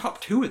our top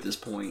 2 at this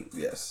point.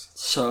 Yes.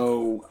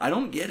 So, I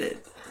don't get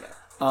it.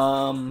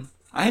 No.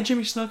 I had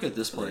Jimmy Snuka at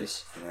this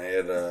place. And I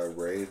had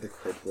Ray the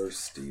Crippler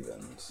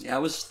Stevens.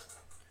 Yeah,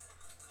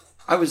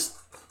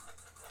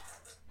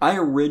 I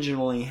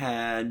originally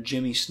had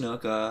Jimmy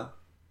Snuka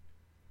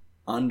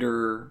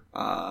under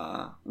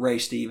Ray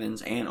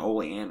Stevens and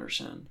Ole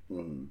Anderson.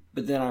 Mm-hmm.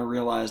 But then I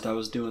realized I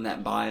was doing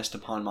that biased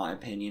upon my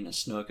opinion of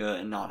Snuka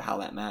and not how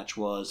that match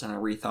was, and I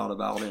rethought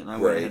about it, and I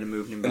went ahead and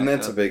moved him back up. And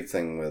that's a big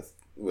thing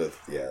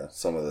with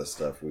some of this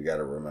stuff we got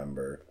to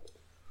remember.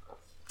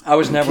 I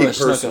was never a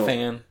Snuka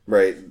fan.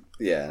 Right,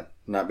 yeah.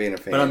 Not being a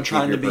fan. But I'm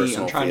trying to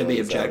be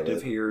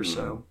objective here, mm-hmm.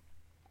 so...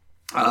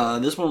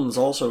 this one was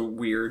also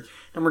weird.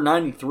 Number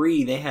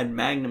 93, they had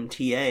Magnum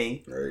TA.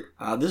 Right.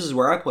 This is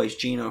where I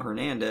placed Gino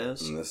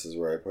Hernandez. And this is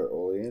where I put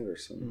Ole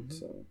Anderson. Mm-hmm.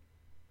 So.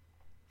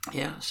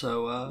 Yeah,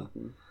 so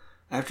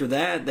after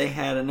that, they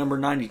had a number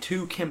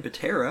 92, Ken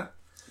Patera.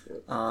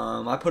 Yep.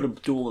 I put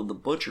Abdullah the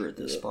Butcher at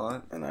this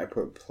spot. And I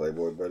put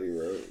Playboy Buddy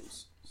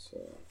Rose.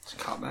 So it's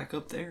caught back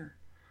up there.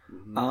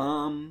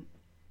 Mm-hmm.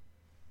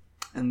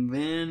 And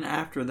then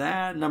after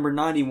that, number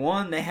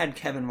 91, they had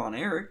Kevin Von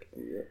Erich.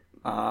 Yep.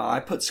 I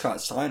put Scott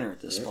Steiner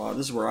at this spot.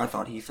 This is where I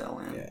thought he fell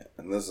in. Yeah,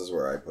 and this is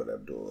where I put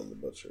Abdullah the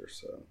Butcher,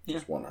 so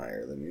just one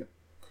higher than you.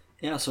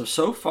 Yeah,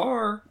 so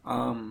far,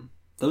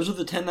 those are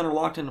the 10 that are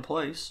locked into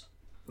place.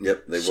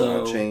 Yep, they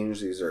will not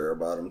change. These are our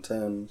bottom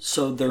 10.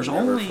 So there's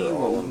only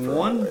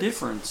one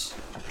difference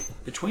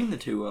between the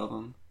two of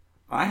them.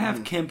 I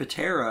have Ken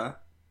Patera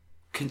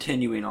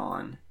continuing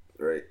on.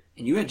 Right.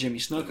 And you had Jimmy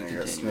Snuka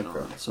continuing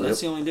on. So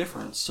that's the only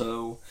difference.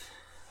 So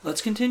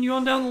let's continue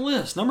on down the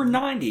list. Number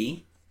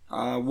 90...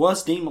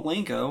 was Dean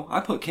Malenko. I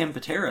put Ken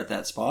Patera at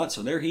that spot,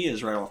 so there he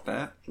is right off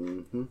bat.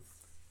 Mm-hmm.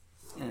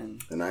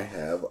 And I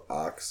have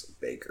Ox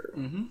Baker.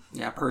 Mm-hmm.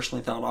 Yeah, I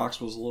personally thought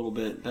Ox was a little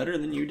bit better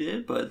than you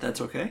did, but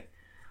that's okay.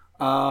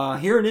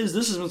 Here it is.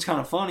 This is what's kind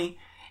of funny.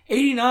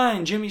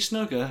 89, Jimmy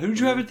Snuka. Who'd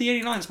you have at the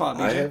 89 spot,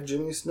 BJ? I have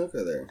Jimmy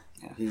Snuka there.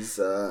 Yeah. He's.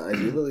 I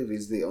do believe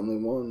he's the only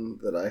one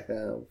that I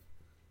have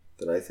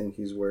that I think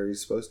he's where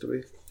he's supposed to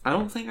be. I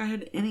don't think I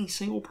had any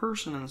single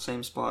person in the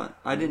same spot.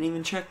 I didn't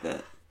even check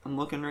that. I'm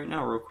looking right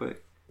now real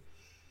quick.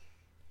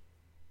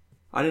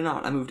 I did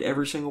not. I moved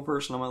every single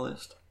person on my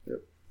list. Yep.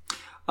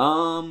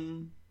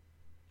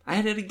 I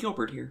had Eddie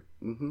Gilbert here.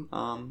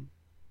 Mm-hmm.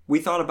 We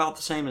thought about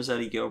the same as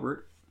Eddie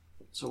Gilbert,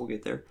 so we'll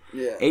get there.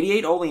 Yeah.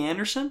 88, Ole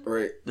Anderson.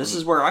 Right. This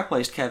is where I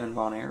placed Kevin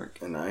Von Erich.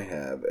 And I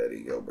have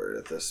Eddie Gilbert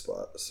at this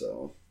spot,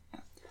 so...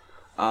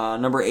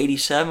 Number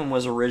 87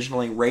 was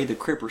originally Ray the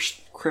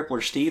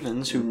Crippler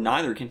Stevens, who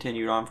neither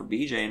continued on for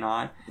BJ and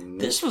I. Mm-hmm.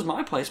 This was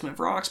my placement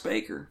for Ox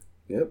Baker.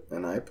 Yep,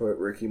 and I put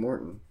Ricky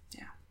Morton.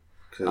 Yeah.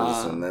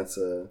 And that's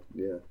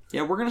yeah.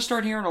 Yeah, we're going to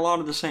start hearing a lot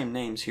of the same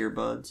names here,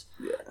 buds.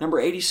 Yeah. Number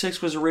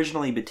 86 was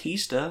originally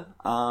Batista.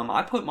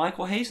 I put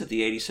Michael Hayes at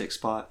the 86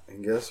 spot.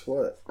 And guess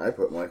what? I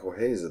put Michael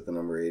Hayes at the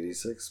number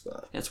 86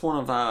 spot. It's one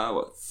of,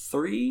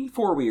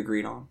 4 we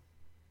agreed on.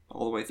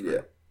 All the way through.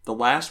 Yeah. The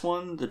last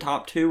one, the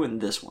top 2, and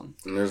this one.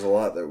 And there's a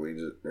lot that we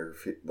just,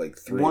 like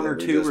 3 1 or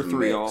 2 or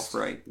 3 off,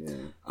 right. Yeah.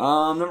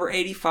 Number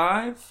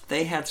 85,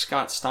 they had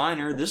Scott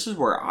Steiner. This is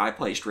where I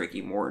placed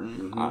Ricky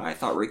Morton. Mm-hmm. I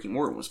thought Ricky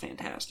Morton was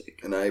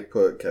fantastic. And I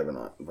put Kevin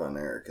Von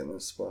Erich in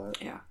this spot.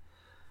 Yeah.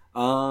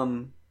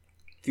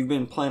 If you've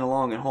been playing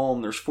along at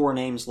home, there's 4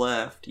 names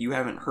left. You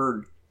haven't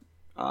heard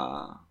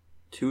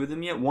 2 of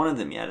them yet, 1 of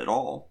them yet at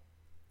all.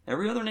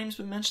 Every other name's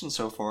been mentioned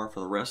so far for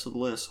the rest of the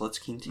list. Let's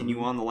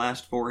continue on the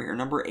last 4 here.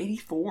 Number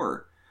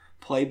 84,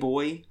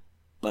 Playboy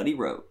Buddy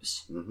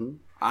Rose. Mm-hmm.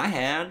 I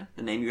had,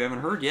 the name you haven't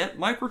heard yet,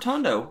 Mike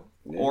Rotundo,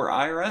 or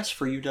IRS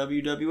for you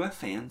WWF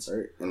fans.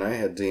 Right. And I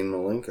had Dean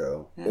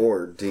Malenko,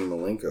 or Dean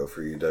Malenko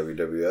for you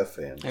WWF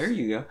fans. There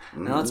you go.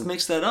 Mm-hmm. Now let's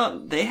mix that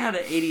up. They had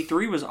an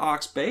 83 was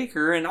Ox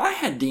Baker, and I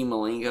had Dean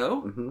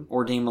Malenko,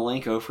 or Dean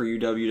Malenko for you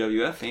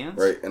WWF fans.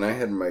 Right, and I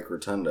had Mike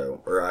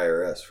Rotundo, or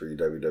IRS for you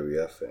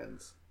WWF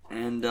fans.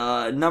 And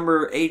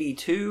number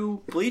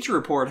 82, Bleacher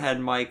Report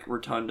had Mike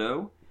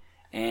Rotundo.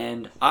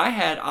 And I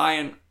had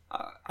Iron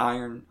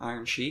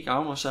Sheik. I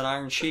almost said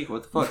Iron Sheik.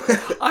 What the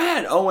fuck? I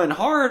had Owen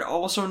Hart,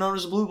 also known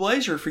as Blue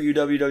Blazer for you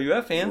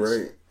WWF fans.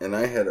 Right. And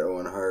I had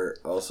Owen Hart,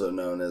 also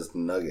known as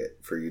Nugget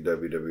for you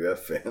WWF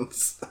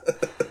fans.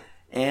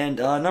 And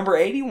number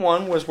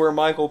 81 was where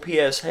Michael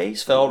P.S.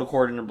 Hayes fell,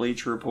 according to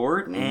Bleacher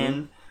Report. Mm-hmm.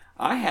 And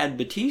I had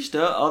Batista,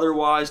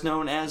 otherwise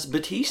known as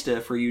Batista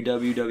for you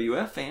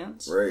WWF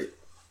fans. Right.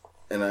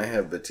 And I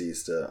have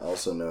Batista,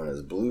 also known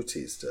as Blue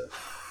Tista,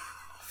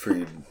 for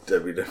you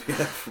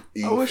WWF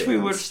I wish we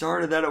would have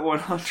started that at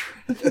 100.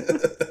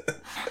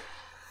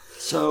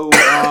 So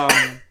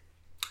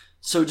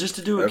just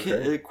to do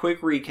a quick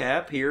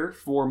recap here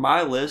for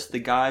my list, the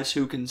guys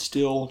who can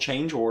still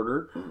change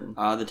order,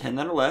 the 10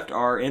 that are left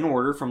are in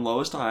order from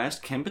lowest to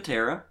highest: Ken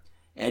Patera,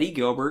 Eddie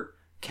Gilbert,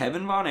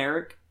 Kevin Von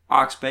Erich,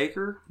 Ox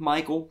Baker,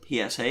 Michael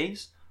P.S.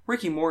 Hayes,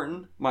 Ricky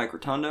Morton, Mike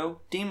Rotundo,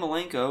 Dean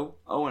Malenko,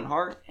 Owen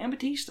Hart, and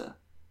Batista.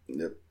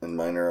 Yep, and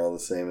mine are all the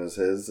same as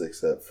his,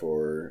 except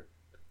for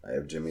I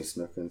have Jimmy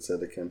Snuka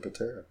instead of Ken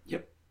Patera.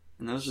 Yep,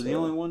 and those are the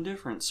only one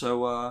difference.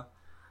 So, I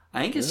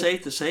think it's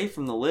safe to say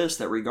from the list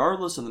that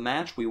regardless of the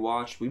match we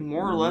watched, we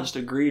more or less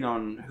agreed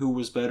on who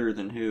was better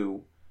than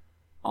who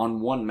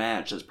on one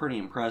match. That's pretty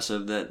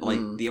impressive. That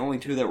the only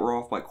two that were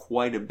off by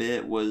quite a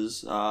bit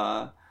was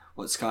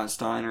Scott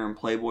Steiner and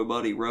Playboy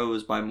Buddy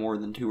Rose by more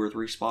than 2 or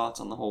 3 spots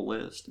on the whole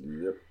list.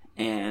 Yep,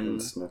 and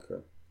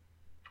Snuka.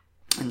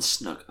 And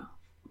Snuka.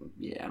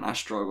 Yeah, and I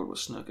struggled with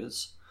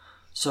Snukas.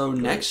 So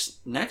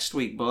next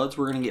week, buds,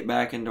 we're going to get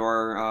back into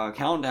our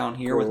countdown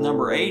here with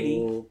number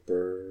 80.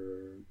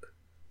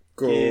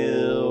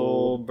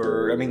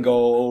 Goldberg.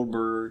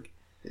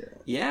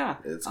 Yeah.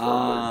 It's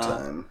Goldberg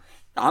time.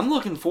 I'm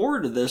looking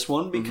forward to this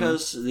one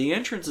because the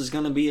entrance is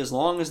going to be as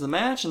long as the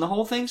match, and the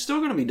whole thing's still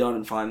going to be done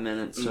in 5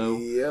 minutes. So,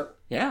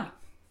 yeah,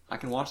 I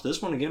can watch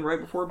this one again right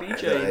before BJ. I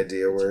have an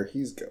idea where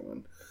he's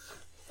going.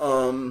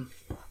 Number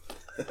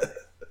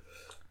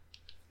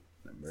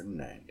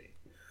 90.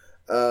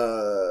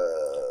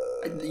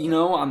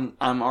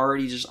 I'm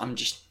already I'm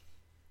just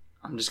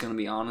going to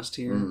be honest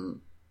here.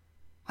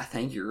 I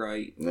think you're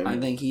right. I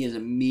think he is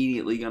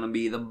immediately going to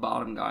be the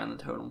bottom guy on the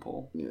totem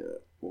pole. Yeah.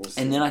 We'll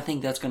see. And then I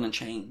think that's going to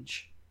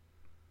change.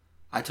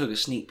 I took a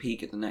sneak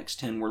peek at the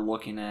next 10 we're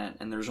looking at,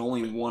 and there's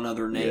only one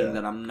other name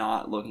that I'm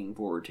not looking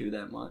forward to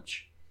that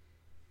much.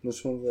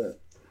 Which one's that?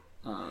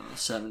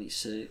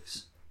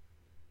 76.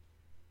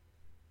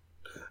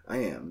 I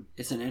am.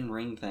 It's an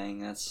in-ring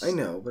thing. I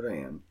know, but I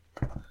am.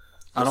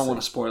 I don't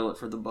want to spoil it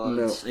for the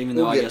buds, even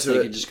though I guess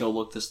they could just go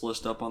look this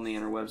list up on the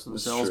interwebs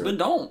themselves, but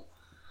don't.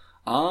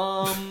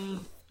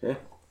 Yeah.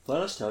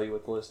 Let us tell you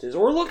what the list is,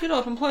 or look it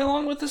up and play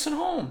along with us at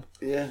home.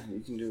 Yeah, you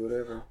can do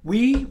whatever.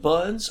 We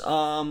buds.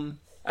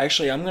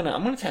 Actually, I'm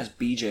gonna task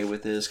BJ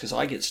with this because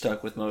I get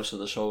stuck with most of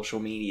the social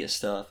media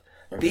stuff.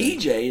 Okay.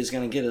 BJ is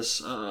gonna get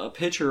us a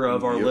picture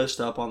of our list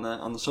up on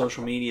the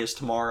social medias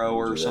tomorrow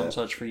or some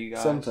such for you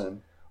guys.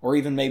 Sometime, or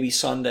even maybe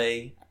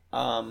Sunday.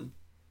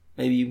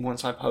 Maybe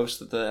once I post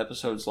that the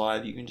episode's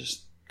live, you can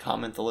just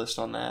comment the list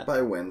on that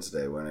by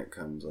Wednesday when it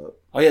comes up.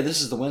 Oh yeah,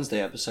 this is the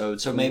Wednesday episode,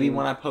 so maybe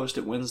when I post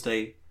it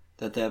Wednesday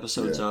that the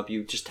episode's up,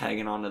 you just tag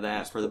it onto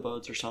that for the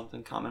buds or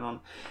something, comment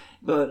on.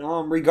 But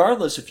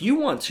regardless, if you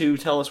want to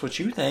tell us what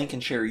you think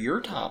and share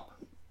your top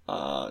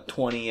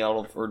 20 out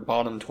of, or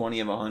bottom 20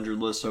 of 100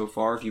 list so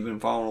far, if you've been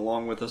following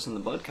along with us in the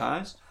Bud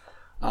Guys,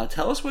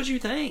 tell us what you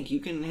think.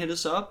 You can hit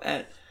us up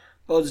at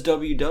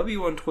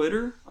BudsWW on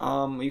Twitter.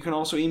 You can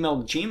also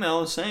email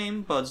Gmail, the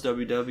same,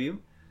 BudsWW.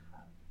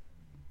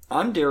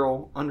 I'm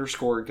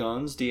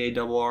Daryl_Guns,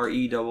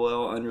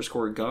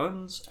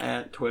 DARRELL_Guns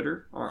at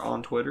Twitter, or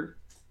on Twitter.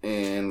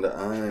 And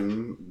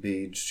I'm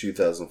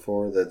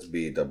Beej2004, that's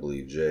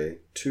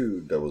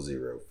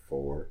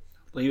BWJ2004.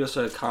 Leave us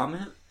a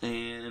comment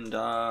and,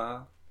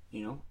 a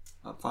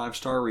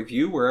 5-star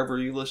review wherever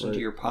you listen to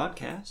your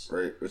podcast.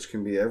 Right, which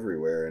can be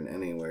everywhere and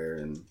anywhere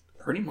and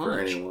pretty much. For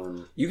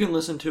anyone. You can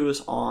listen to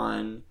us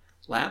on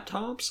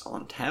laptops,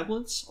 on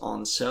tablets,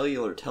 on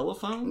cellular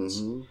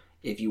telephones. Mm-hmm.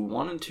 If you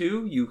wanted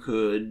to, you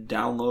could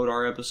download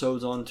our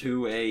episodes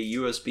onto a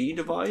USB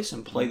device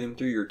and play them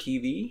through your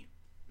TV.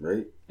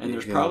 Right. And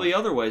there's probably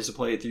other ways to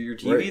play it through your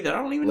TV that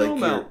I don't even know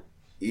about.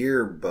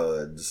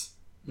 Earbuds.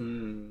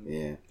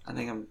 Yeah. I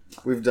think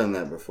We've done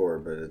that before,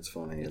 but it's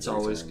funny. It's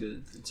always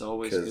good. It's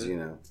always good. Because,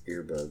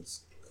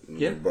 earbuds. And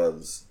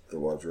earbuds that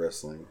watch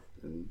wrestling.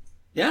 And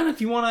and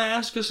if you want to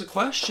ask us a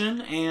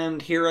question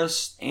and hear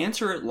us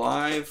answer it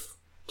live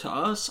to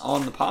us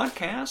on the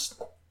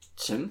podcast,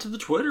 send it to the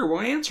Twitter.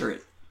 We'll answer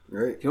it.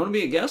 Right. If you want to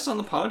be a guest on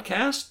the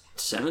podcast,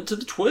 send it to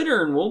the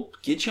Twitter and we'll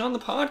get you on the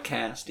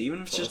podcast.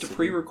 Even if it's just a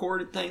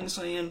pre-recorded thing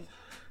saying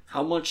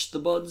how much the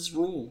buds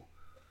rule.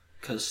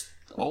 Because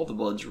all the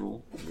buds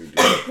rule. We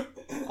do.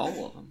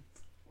 All of them.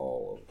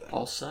 All of them.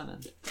 All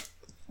 7.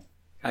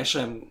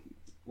 Actually,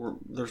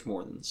 there's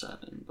more than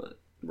 7, but...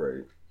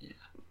 Right. Yeah.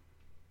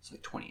 It's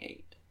like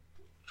 28.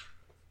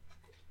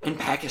 In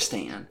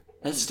Pakistan.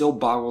 That still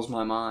boggles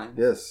my mind.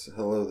 Yes.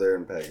 Hello there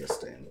in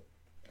Pakistan.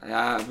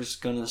 I was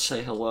going to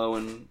say hello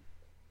in...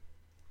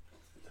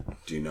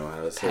 Do you know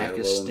how to say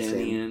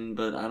Pakistani,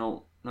 but I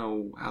don't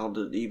know how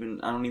to even...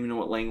 I don't even know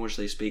what language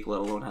they speak, let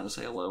alone how to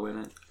say hello in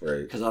it.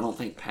 Right. Because I don't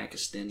think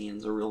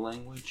Pakistanian's a real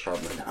language.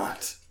 Probably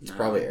not. It's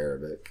probably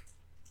Arabic.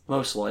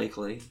 Most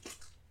likely.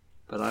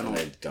 But I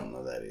don't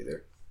know that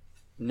either.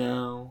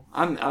 No.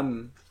 I'm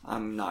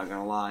not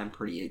going to lie. I'm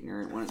pretty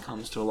ignorant when it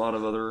comes to a lot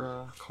of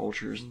other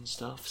cultures and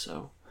stuff,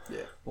 so...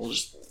 Yeah. We'll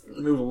just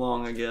move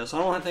along, I guess. I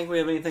don't think we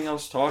have anything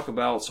else to talk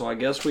about, so I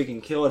guess we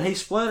can kill it. Hey,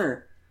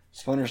 Splinter!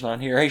 Splinter's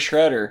not here. Hey,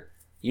 Shredder!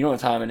 You know what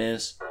time it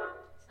is.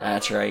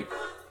 That's right.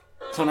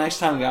 Till next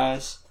time,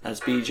 guys. That's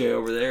BJ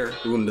over there.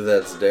 And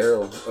that's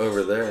Daryl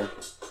over there.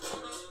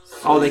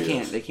 Oh, they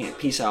can't. They can't.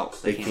 Peace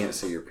out. They can't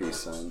see your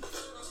peace sign.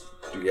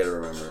 You gotta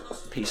remember.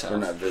 Peace out. We're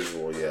not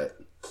visual yet.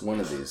 One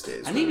of these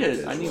days. I need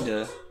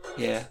to.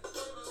 Yeah.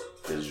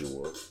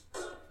 Visual.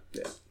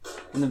 Yeah.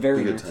 In the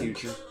very near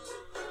future.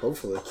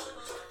 Hopefully.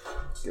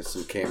 Get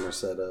some camera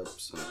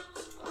setups.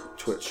 And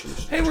Twitch.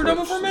 Hey, we're done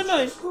before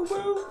midnight. Woo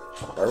woo.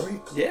 Are we?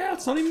 Yeah,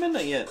 it's not even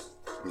midnight yet.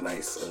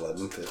 Nice.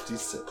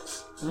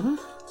 11:56. Mm-hmm.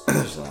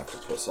 There's an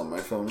octopus on my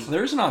phone.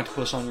 There's an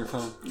octopus on your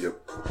phone. Yep.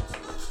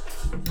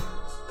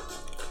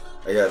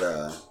 I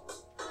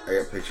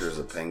got pictures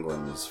of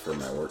penguins for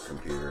my work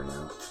computer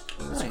now.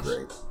 And it's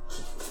great.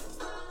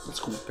 That's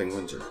cool.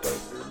 Penguins are dope,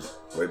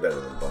 dude. Way better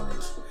than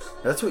bunnies.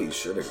 That's what you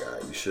should have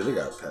got. You should have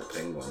got a pet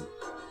penguin.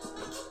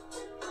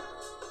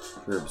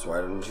 Ribs,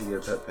 why didn't you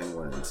get a pet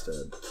penguin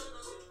instead?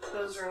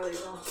 Those are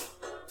illegal.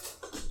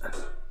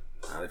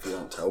 Not if you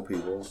don't tell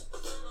people.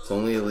 It's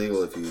only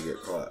illegal if you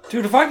get caught.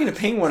 Dude, if I get a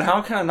penguin,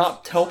 how can I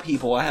not tell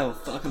people I have a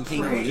fucking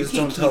penguin? Right, You just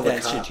can't don't tell keep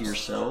the that shit cops. to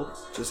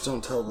yourself. Just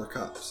don't tell the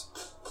cops.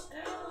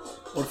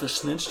 What if a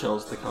snitch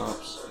tells the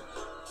cops?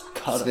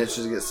 Cut him.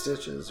 Snitches get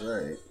stitches,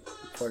 right?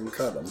 Fucking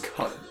cut them.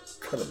 Cut him.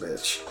 Cut a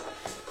bitch.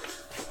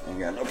 Ain't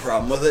got no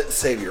problem with it.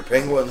 Save your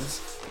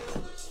penguins.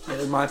 Yeah,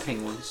 they're my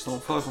penguins.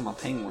 Don't fuck with my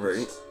penguins.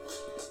 Right?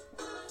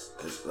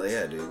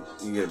 Yeah, dude.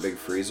 You get a big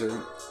freezer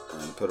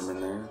and put them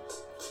in there.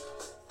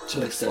 So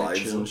Like they stay slides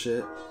chill. and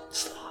shit.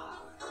 Slide.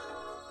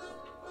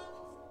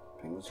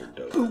 Penguins are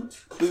dope. Boom.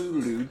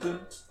 Boo-doo-doo.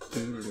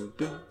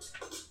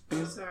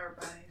 Boo-doo-doo. So are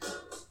bunnies.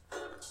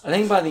 I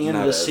think by the end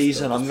Not of the as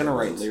season, dope I'm as gonna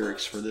write penguins.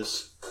 lyrics for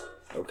this.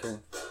 Okay.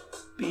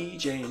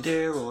 BJ and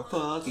Daryl are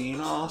fucking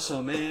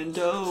awesome and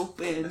dope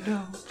and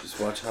dope. Just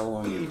watch how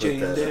long you put BJ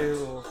and that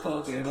Daryl are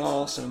fucking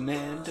awesome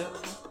and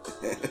dope.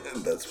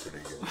 in. That's pretty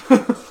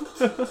good.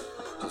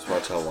 Just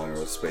watch how long of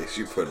a space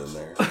you put in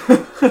there.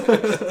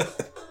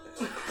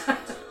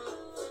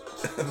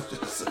 I'm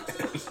just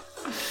saying.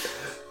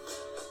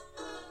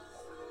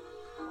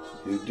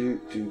 Do.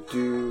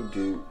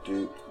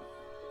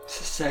 It's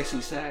a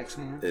sexy sax,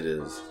 man. It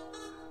is.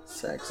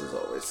 Sax is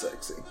always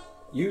sexy.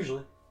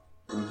 Usually.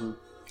 Mm-hmm.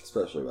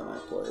 Especially when I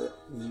play it.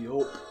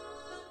 Yup.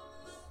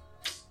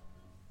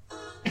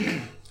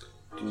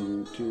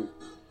 Do.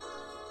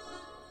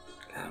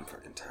 God, I'm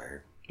fucking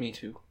tired. Me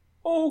too.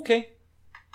 Okay.